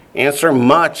 Answer,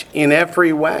 much in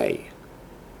every way.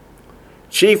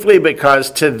 Chiefly because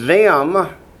to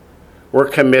them were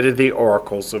committed the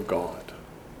oracles of God.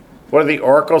 What are the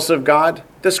oracles of God?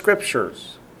 The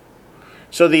scriptures.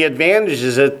 So the advantage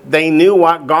is that they knew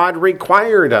what God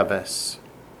required of us.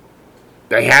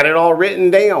 They had it all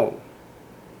written down.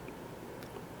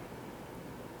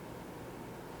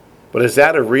 But is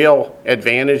that a real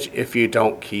advantage if you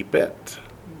don't keep it?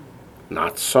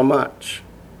 Not so much.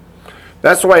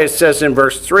 That's why it says in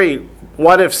verse 3,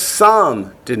 what if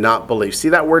some did not believe? See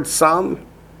that word some?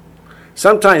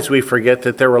 Sometimes we forget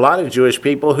that there were a lot of Jewish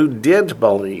people who did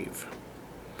believe.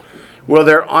 Will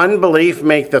their unbelief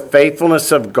make the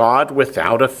faithfulness of God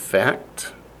without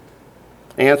effect?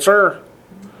 Answer,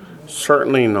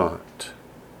 certainly not.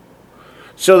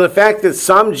 So the fact that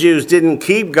some Jews didn't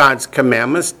keep God's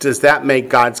commandments, does that make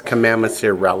God's commandments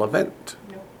irrelevant?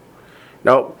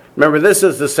 No. Remember, this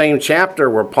is the same chapter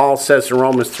where Paul says in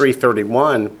Romans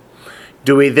 3:31,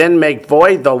 do we then make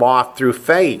void the law through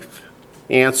faith?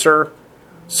 Answer,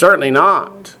 certainly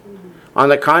not. On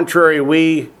the contrary,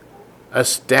 we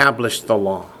establish the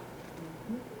law.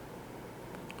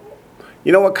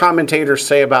 You know what commentators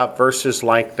say about verses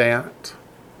like that?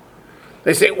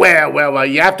 They say, well,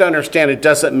 you have to understand it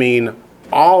doesn't mean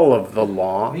all of the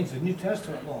law. It means the New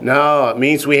Testament law. No, it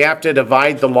means we have to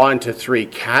divide the law into three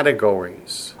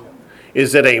categories.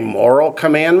 Is it a moral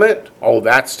commandment? Oh,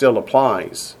 that still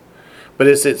applies. But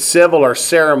is it civil or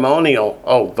ceremonial?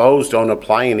 Oh, those don't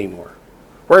apply anymore.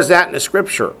 Where's that in the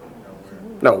scripture?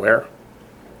 Nowhere.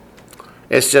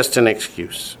 It's just an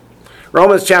excuse.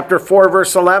 Romans chapter 4,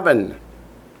 verse 11.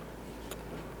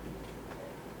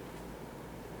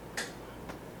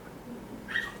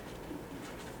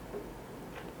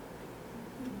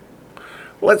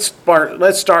 Let's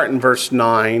start in verse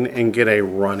 9 and get a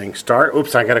running start.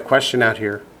 Oops, I got a question out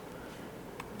here.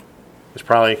 It's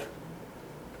probably...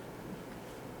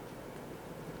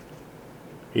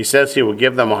 He says he will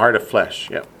give them a heart of flesh.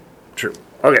 Yep, true.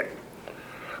 Okay.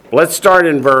 Let's start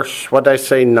in verse, what did I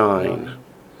say, 9.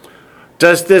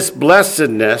 Does this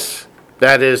blessedness,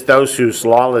 that is, those whose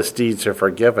lawless deeds are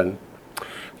forgiven,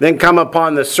 then come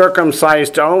upon the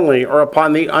circumcised only, or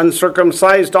upon the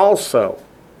uncircumcised also?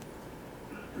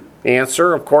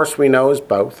 Answer, of course, we know is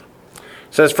both.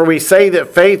 It says, for we say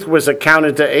that faith was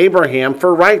accounted to Abraham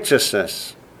for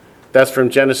righteousness. That's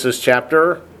from Genesis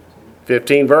chapter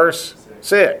 15, verse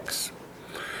 6.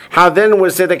 How then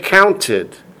was it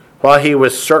accounted? While he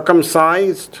was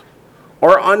circumcised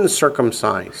or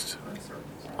uncircumcised?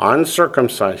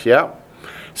 Uncircumcised, yeah.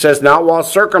 It says, not while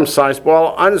circumcised, but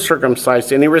while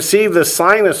uncircumcised. And he received the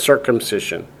sign of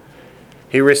circumcision.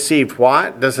 He received what?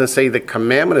 It doesn't say the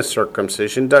commandment of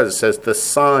circumcision, does it? It says the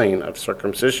sign of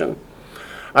circumcision.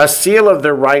 A seal of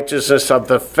the righteousness of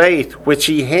the faith which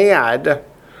he had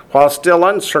while still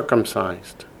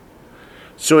uncircumcised.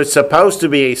 So it's supposed to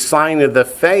be a sign of the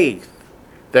faith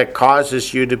that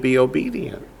causes you to be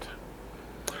obedient.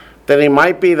 That he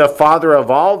might be the father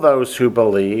of all those who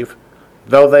believe,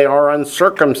 though they are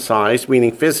uncircumcised,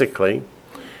 meaning physically,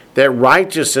 that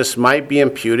righteousness might be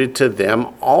imputed to them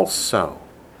also.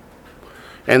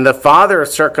 And the father of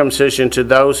circumcision to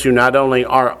those who not only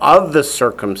are of the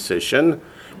circumcision,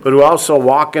 but who also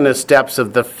walk in the steps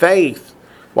of the faith,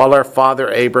 while our father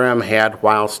Abraham had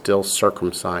while still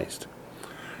circumcised.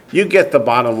 You get the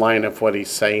bottom line of what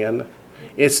he's saying.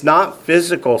 It's not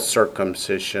physical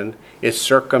circumcision, it's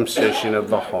circumcision of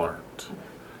the heart.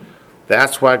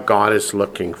 That's what God is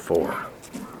looking for.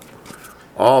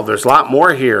 Oh, there's a lot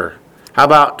more here. How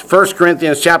about 1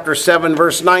 Corinthians chapter 7,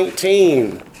 verse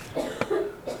 19?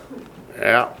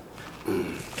 Yeah.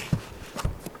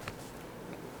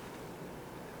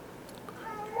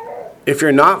 If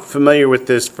you're not familiar with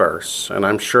this verse, and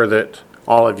I'm sure that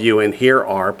all of you in here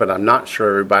are, but I'm not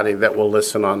sure everybody that will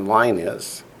listen online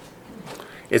is,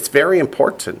 it's very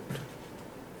important.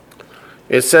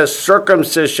 It says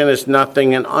circumcision is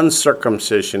nothing and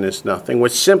uncircumcision is nothing,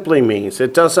 which simply means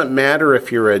it doesn't matter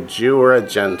if you're a Jew or a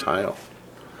Gentile,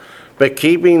 but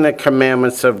keeping the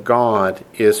commandments of God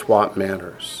is what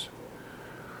matters.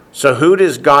 So who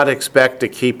does God expect to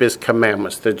keep his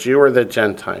commandments, the Jew or the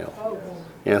Gentile?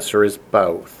 Answer is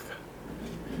both.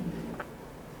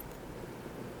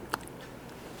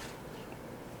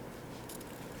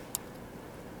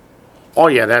 Oh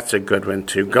yeah, that's a good one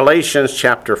too. Galatians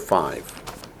chapter 5.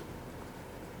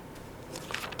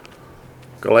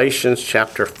 Galatians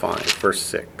chapter 5, verse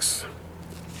 6.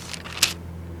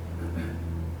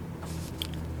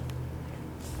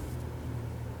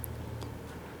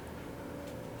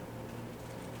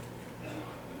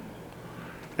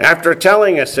 After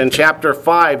telling us in chapter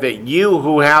 5 that you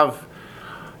who have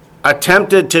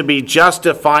attempted to be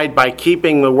justified by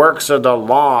keeping the works of the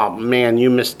law, man,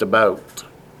 you missed the boat.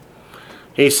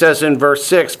 He says in verse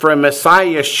 6, for in Messiah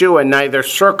Yeshua neither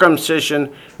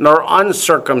circumcision nor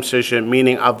uncircumcision,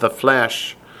 meaning of the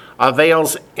flesh,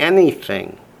 avails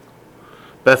anything,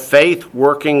 but faith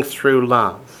working through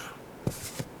love.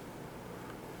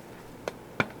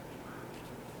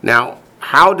 Now,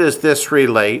 how does this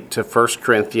relate to 1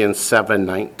 Corinthians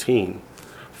 7:19?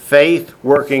 Faith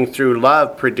working through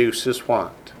love produces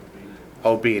what?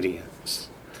 Obedience.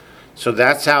 So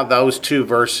that's how those two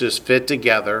verses fit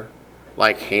together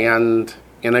like hand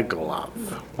in a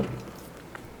glove.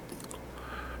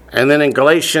 And then in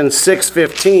Galatians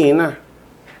 6:15,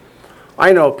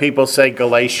 I know people say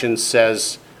Galatians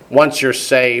says once you're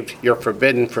saved, you're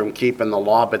forbidden from keeping the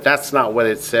law, but that's not what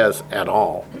it says at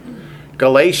all.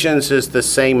 Galatians is the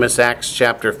same as Acts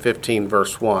chapter 15,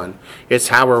 verse 1. It's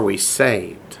how are we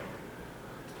saved?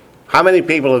 How many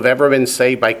people have ever been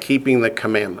saved by keeping the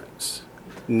commandments?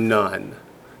 None.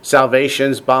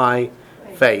 Salvation's by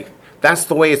faith. That's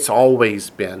the way it's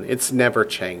always been. It's never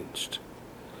changed.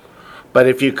 But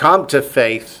if you come to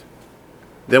faith,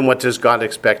 then what does God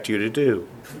expect you to do?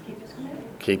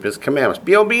 Keep His commandments.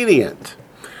 Be obedient.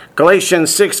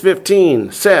 Galatians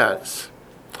 6:15 says,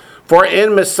 for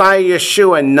in Messiah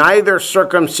Yeshua neither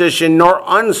circumcision nor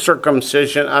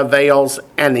uncircumcision avails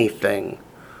anything.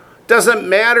 Doesn't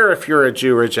matter if you're a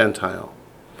Jew or a Gentile.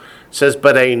 It says,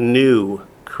 but a new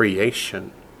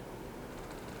creation.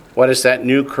 What does that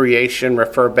new creation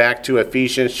refer back to?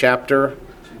 Ephesians chapter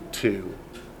 2.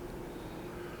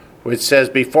 Which says,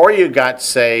 before you got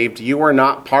saved, you were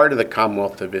not part of the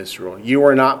Commonwealth of Israel. You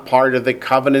were not part of the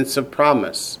covenants of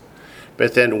promise.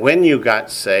 But then when you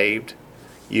got saved,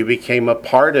 you became a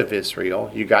part of Israel.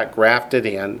 You got grafted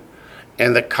in.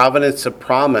 And the covenants of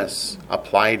promise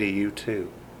apply to you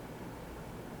too.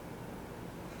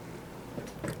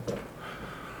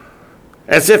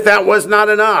 As if that was not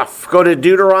enough, go to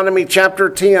Deuteronomy chapter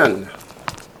 10.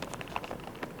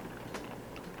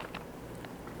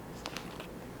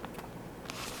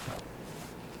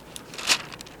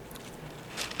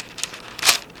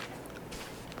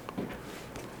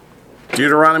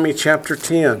 Deuteronomy chapter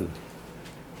 10.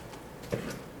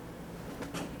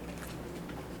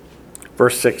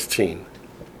 Verse 16.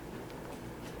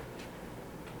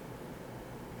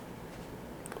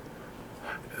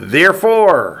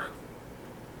 Therefore,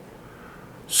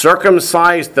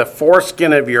 circumcise the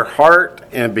foreskin of your heart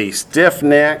and be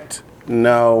stiff-necked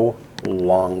no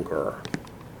longer.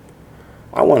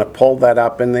 I want to pull that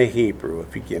up in the Hebrew,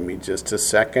 if you give me just a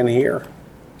second here.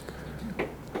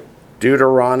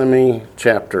 Deuteronomy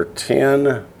chapter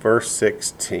 10, verse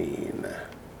 16.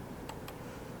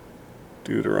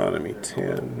 Deuteronomy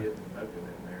 10.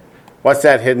 What's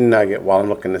that hidden nugget while I'm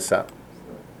looking this up?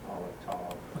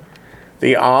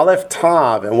 The olive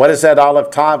tav. And what does that olive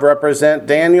tav represent,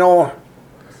 Daniel?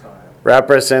 Messiah.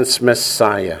 Represents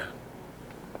Messiah.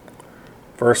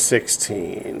 Verse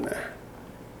 16.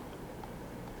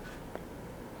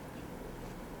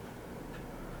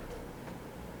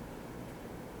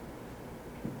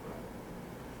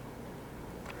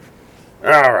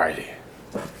 All righty.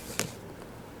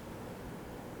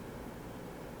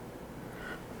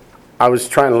 I was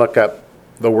trying to look up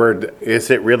the word, is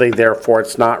it really therefore?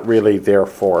 It's not really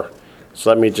therefore. So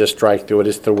let me just strike through it.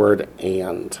 It's the word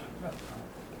and.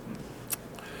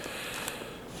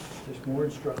 Just more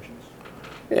instructions.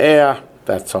 Yeah,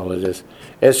 that's all it is.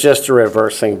 It's just a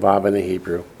reversing Vav in the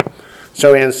Hebrew.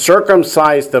 So, and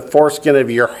circumcise the foreskin of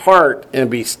your heart and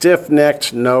be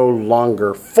stiff-necked no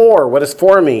longer. For, what does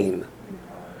for mean?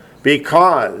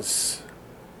 Because,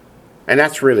 and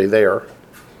that's really there.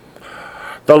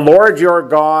 The Lord your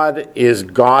God is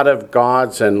God of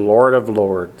gods and Lord of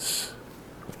lords.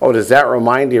 Oh, does that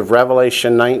remind you of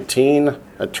Revelation 19,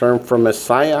 a term for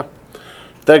Messiah?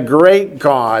 The great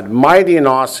God, mighty and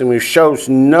awesome, who shows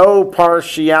no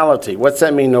partiality. What's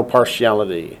that mean, no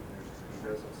partiality?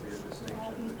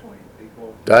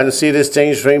 Doesn't see a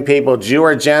distinction between people, Jew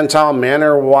or Gentile, man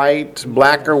or white,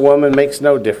 black or woman, makes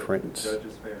no difference.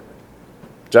 Judges fairly.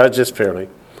 Judges fairly.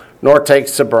 Nor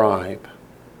takes a bribe.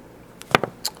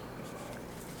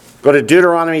 Go to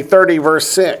Deuteronomy 30, verse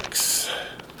 6.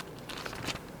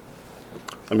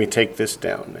 Let me take this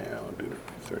down now. Deuteronomy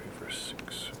 30, verse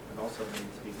 6. And Also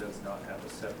means he does not have a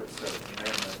separate set of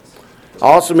commandments.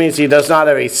 Also means he does not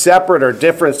have a separate or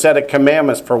different set of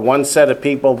commandments for one set of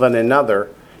people than another.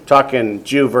 Talking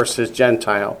Jew versus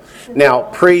Gentile. Now,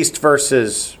 priest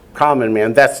versus common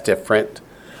man, that's different.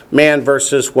 Man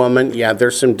versus woman, yeah,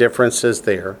 there's some differences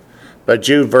there. But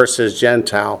Jew versus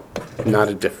Gentile, not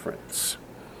a difference.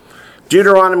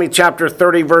 Deuteronomy chapter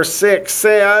 30, verse 6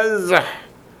 says,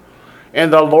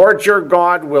 "And the Lord your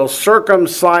God will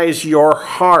circumcise your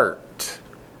heart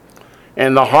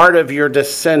and the heart of your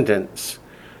descendants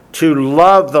to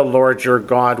love the Lord your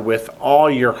God with all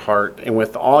your heart and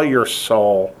with all your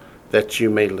soul, that you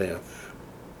may live."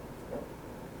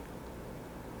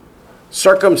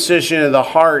 Circumcision of the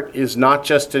heart is not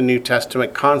just a New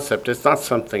Testament concept. It's not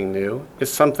something new.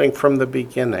 It's something from the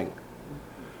beginning.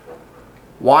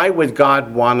 Why would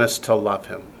God want us to love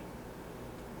him?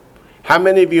 How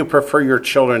many of you prefer your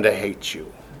children to hate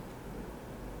you?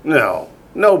 No,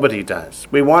 nobody does.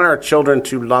 We want our children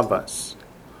to love us.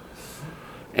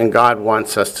 And God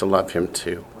wants us to love him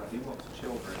too. Well, he wants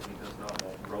children, he does not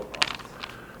want robots.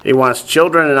 He wants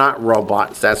children and not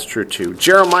robots. That's true too.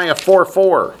 Jeremiah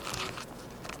 4:4.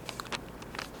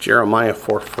 Jeremiah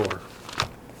 4:4.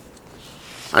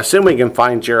 I assume we can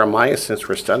find Jeremiah since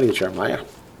we're studying Jeremiah.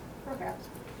 Perhaps.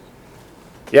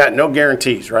 Yeah, no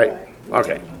guarantees, right?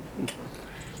 Okay.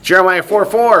 Jeremiah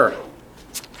 4:4.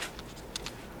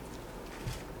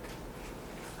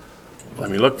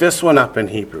 Let me look this one up in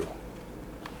Hebrew.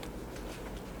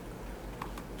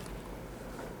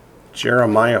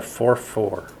 Jeremiah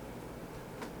 4:4.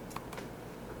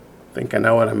 I think I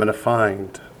know what I'm going to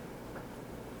find.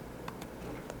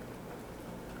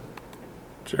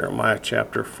 Jeremiah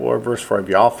chapter 4, verse 4. Have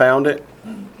you all found it?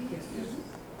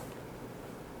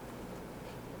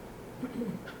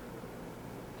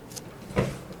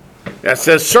 It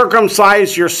says,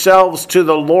 "Circumcise yourselves to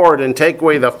the Lord and take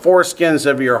away the foreskins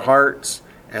of your hearts,"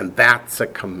 and that's a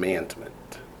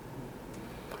commandment.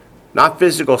 Not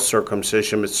physical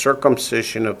circumcision, but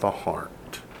circumcision of the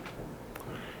heart.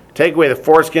 Take away the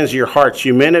foreskins of your hearts,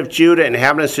 you men of Judah,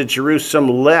 inhabitants of Jerusalem,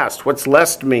 lest. What's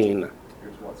lest mean?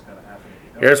 Here's what's going to happen if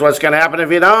you don't. Here's what's going to happen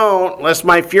if you don't. "Lest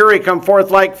my fury come forth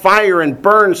like fire and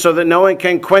burn so that no one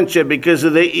can quench it because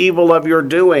of the evil of your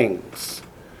doings."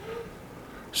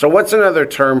 So what's another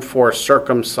term for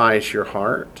circumcise your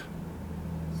heart?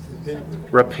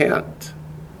 Repent.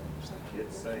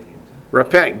 Get saved.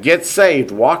 Repent. Get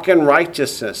saved. Walk in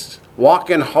righteousness. Walk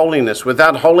in holiness.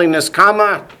 Without holiness,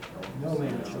 comma, No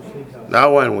man shall see God.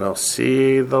 no one will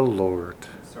see the Lord.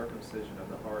 Circumcision of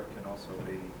the heart can also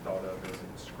be thought of as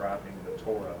inscribing the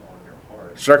Torah on your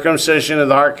heart. Circumcision of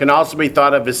the heart can also be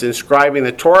thought of as inscribing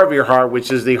the Torah of your heart,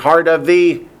 which is the heart of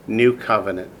the new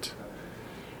covenant,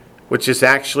 which is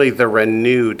actually the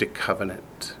renewed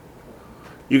covenant.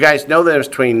 You guys know the difference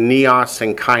between neos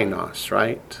and kainos,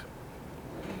 right?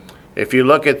 If you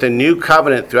look at the new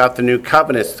covenant, throughout the new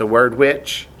covenant, it's the word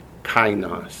which?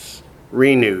 Kainos.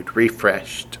 Renewed,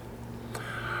 refreshed.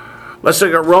 Let's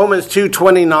look at Romans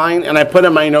 2:29, and I put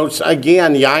in my notes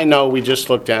again. Yeah, I know, we just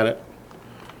looked at it.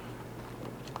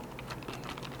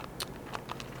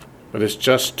 But it's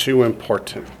just too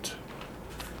important.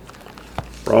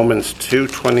 Romans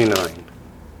 2:29.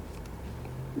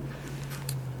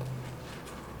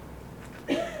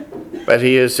 But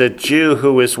he is a Jew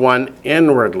who is one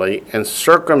inwardly, and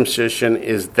circumcision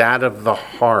is that of the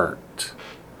heart,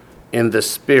 in the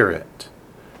spirit,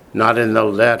 not in the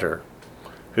letter,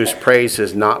 whose praise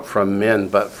is not from men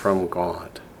but from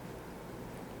God.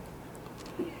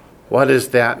 What does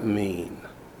that mean?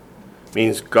 It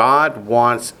means God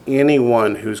wants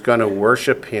anyone who's going to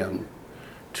worship him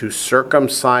to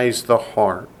circumcise the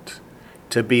heart,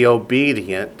 to be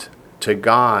obedient to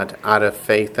God out of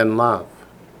faith and love.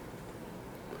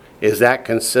 Is that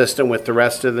consistent with the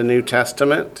rest of the New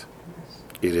Testament?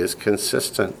 It is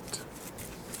consistent.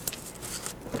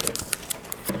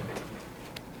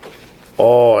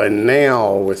 Oh, and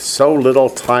now, with so little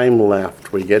time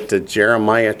left, we get to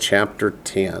Jeremiah chapter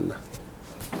 10.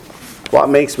 What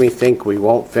makes me think we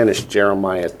won't finish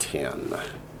Jeremiah 10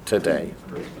 today?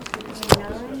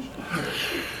 9,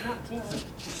 not 10.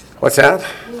 What's that?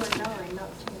 We were 9,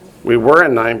 not 10. We were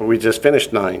in 9, but we just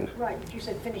finished 9. Right, but you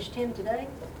said finish 10 today?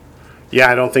 Yeah,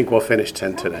 I don't think we'll finish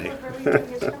 10 today. I don't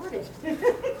think we're ready to get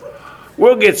started.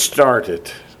 We'll get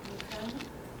started.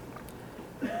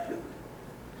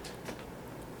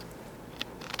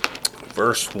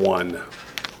 Verse 1.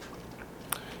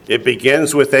 It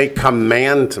begins with a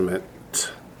commandment.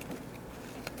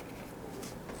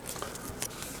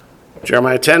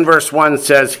 Jeremiah 10 verse 1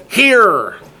 says,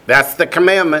 "Hear," that's the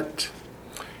commandment.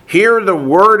 "Hear the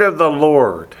word of the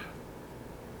Lord.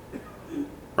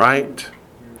 right?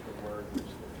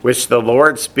 Which the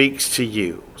Lord speaks to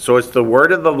you. So it's the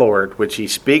word of the Lord which he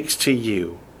speaks to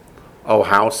you, O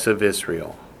house of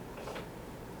Israel.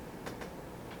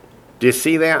 Do you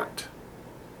see that?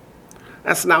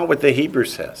 That's not what the Hebrew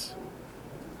says.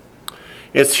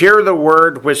 It's here the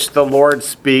word which the Lord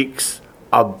speaks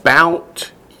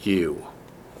about you,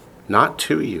 not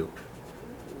to you.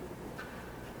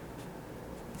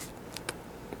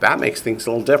 That makes things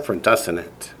a little different, doesn't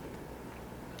it?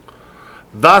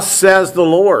 Thus says the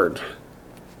Lord,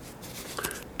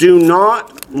 do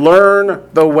not learn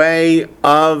the way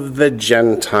of the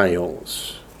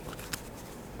Gentiles.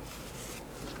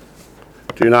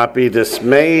 Do not be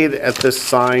dismayed at the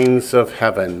signs of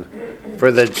heaven,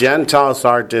 for the Gentiles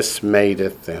are dismayed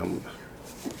at them.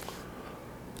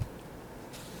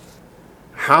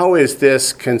 How is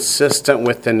this consistent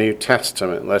with the New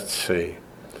Testament? Let's see.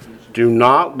 Do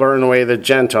not learn the way of the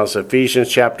Gentiles. Ephesians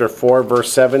chapter 4,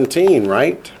 verse 17,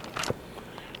 right?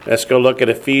 Let's go look at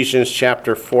Ephesians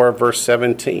chapter 4, verse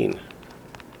 17.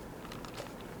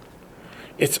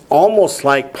 It's almost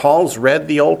like Paul's read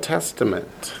the Old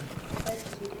Testament.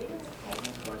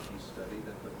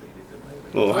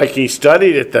 Like he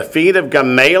studied at the feet of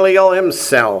Gamaliel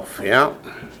himself, yeah.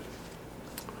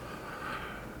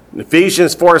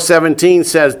 Ephesians 4:17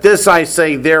 says, this I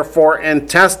say therefore and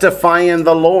testify in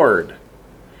the Lord.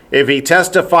 If he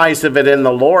testifies of it in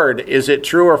the Lord, is it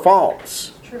true or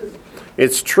false? True.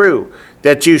 It's true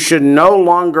that you should no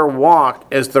longer walk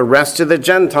as the rest of the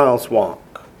Gentiles walk.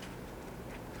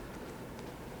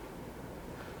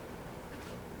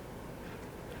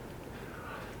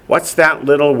 What's that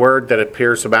little word that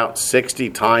appears about 60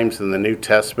 times in the New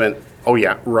Testament? Oh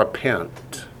yeah,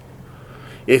 repent.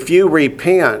 If you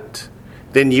repent,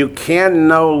 then you can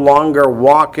no longer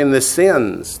walk in the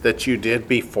sins that you did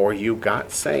before you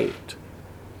got saved.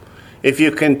 If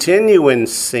you continue in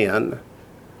sin,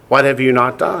 what have you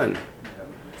not done?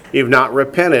 You've not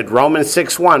repented. Romans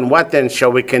 6:1, what then?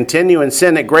 Shall we continue in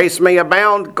sin that grace may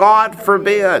abound? God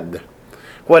forbid.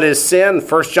 What is sin?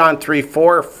 1 John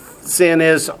 3:4, sin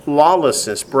is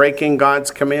lawlessness, breaking God's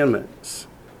commandments.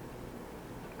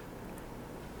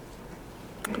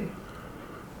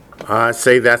 I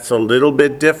say that's a little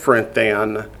bit different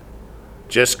than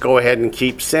just go ahead and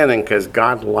keep sinning because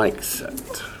God likes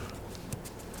it.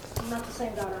 Not the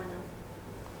same God I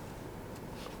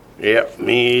know. Yep,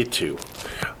 me too.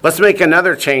 Let's make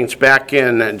another change back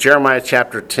in Jeremiah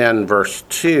chapter 10, verse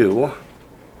 2.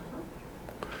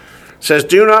 It says,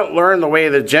 do not learn the way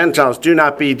of the Gentiles. Do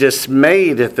not be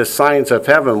dismayed at the signs of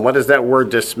heaven. What does that word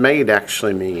dismayed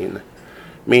actually mean?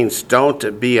 It means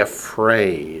don't be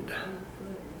afraid.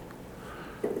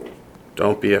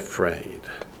 Don't be afraid.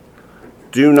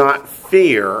 Do not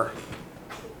fear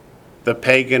the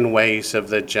pagan ways of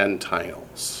the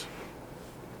Gentiles.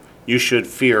 You should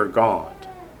fear God.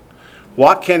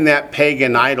 What can that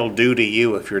pagan idol do to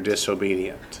you if you're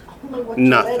disobedient? Only what you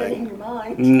let it in your Nothing.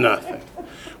 mind. Nothing.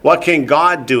 What can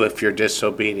God do if you're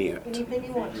disobedient? Anything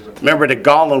you want. Remember the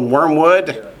gall and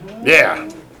wormwood? Yeah.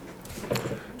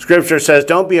 Scripture says,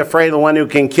 don't be afraid of the one who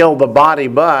can kill the body,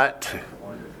 but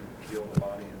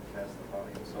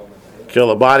kill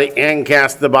the body and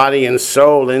cast the body and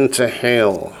soul into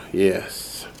hell.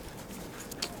 Yes.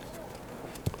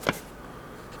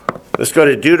 Let's go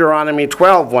to Deuteronomy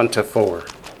 12, 1-4. I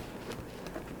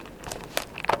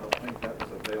don't think that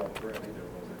was a veiled threat either,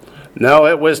 was it? No,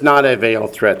 it was not a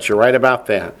veiled threat. You're right about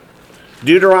that.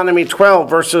 Deuteronomy 12,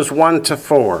 verses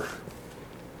 1-4.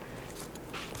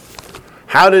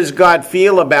 How does God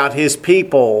feel about his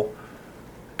people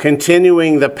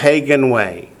continuing the pagan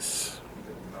ways?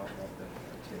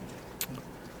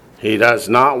 He does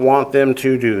not want them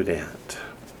to do that.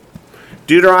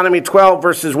 Deuteronomy 12,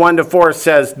 verses 1-4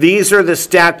 says, these are the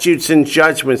statutes and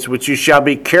judgments which you shall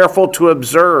be careful to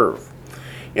observe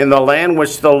in the land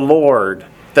which the Lord,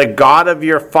 the God of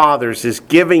your fathers, is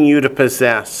giving you to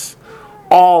possess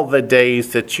all the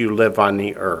days that you live on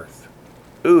the earth.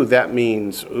 Ooh, that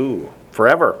means,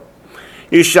 forever.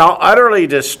 You shall utterly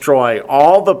destroy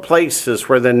all the places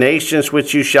where the nations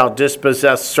which you shall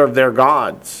dispossess serve their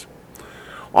gods.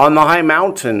 On the high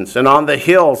mountains and on the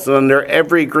hills and under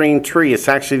every green tree. It's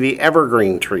actually the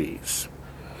evergreen trees.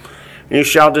 You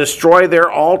shall destroy their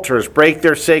altars, break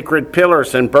their sacred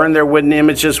pillars, and burn their wooden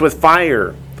images with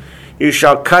fire. You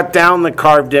shall cut down the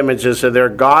carved images of their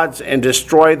gods and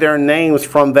destroy their names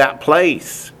from that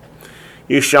place.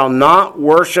 You shall not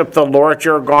worship the Lord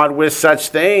your God with such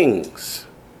things.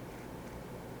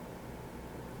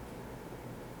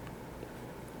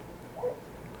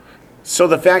 So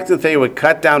the fact that they would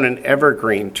cut down an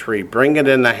evergreen tree, bring it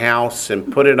in the house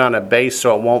and put it on a base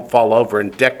so it won't fall over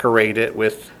and decorate it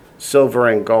with silver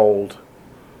and gold.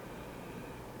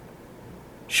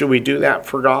 Should we do that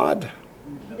for God?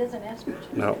 He doesn't ask me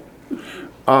to.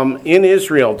 No. In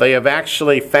Israel, they have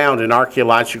actually found in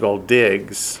archaeological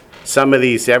digs some of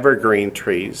these evergreen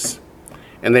trees,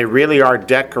 and they really are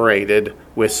decorated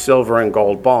with silver and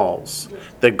gold balls.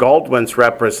 The gold ones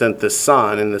represent the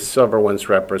sun, and the silver ones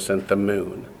represent the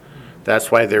moon.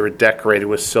 That's why they were decorated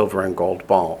with silver and gold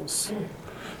balls.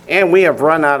 And we have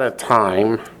run out of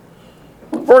time.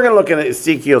 We're going to look at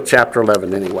Ezekiel chapter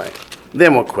 11 anyway.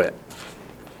 Then we'll quit.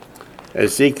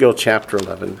 Ezekiel chapter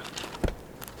 11.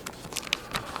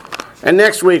 And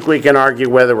next week we can argue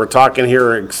whether we're talking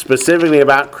here specifically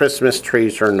about Christmas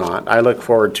trees or not. I look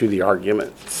forward to the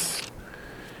arguments.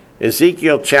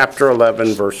 Ezekiel chapter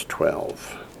 11, verse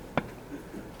 12.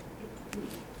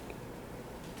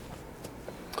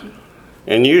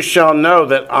 And you shall know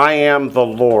that I am the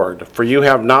Lord, for you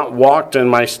have not walked in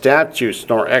my statutes,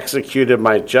 nor executed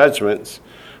my judgments,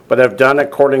 but have done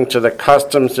according to the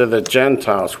customs of the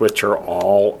Gentiles, which are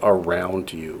all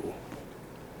around you.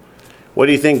 What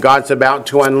do you think God's about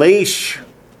to unleash?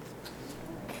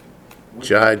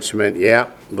 Judgment. Yeah,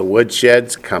 the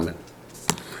woodshed's coming.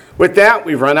 With that,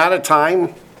 we've run out of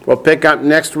time. We'll pick up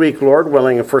next week, Lord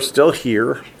willing, if we're still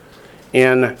here,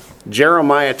 in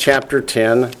Jeremiah chapter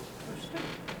 10,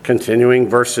 continuing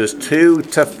verses 2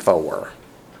 to 4.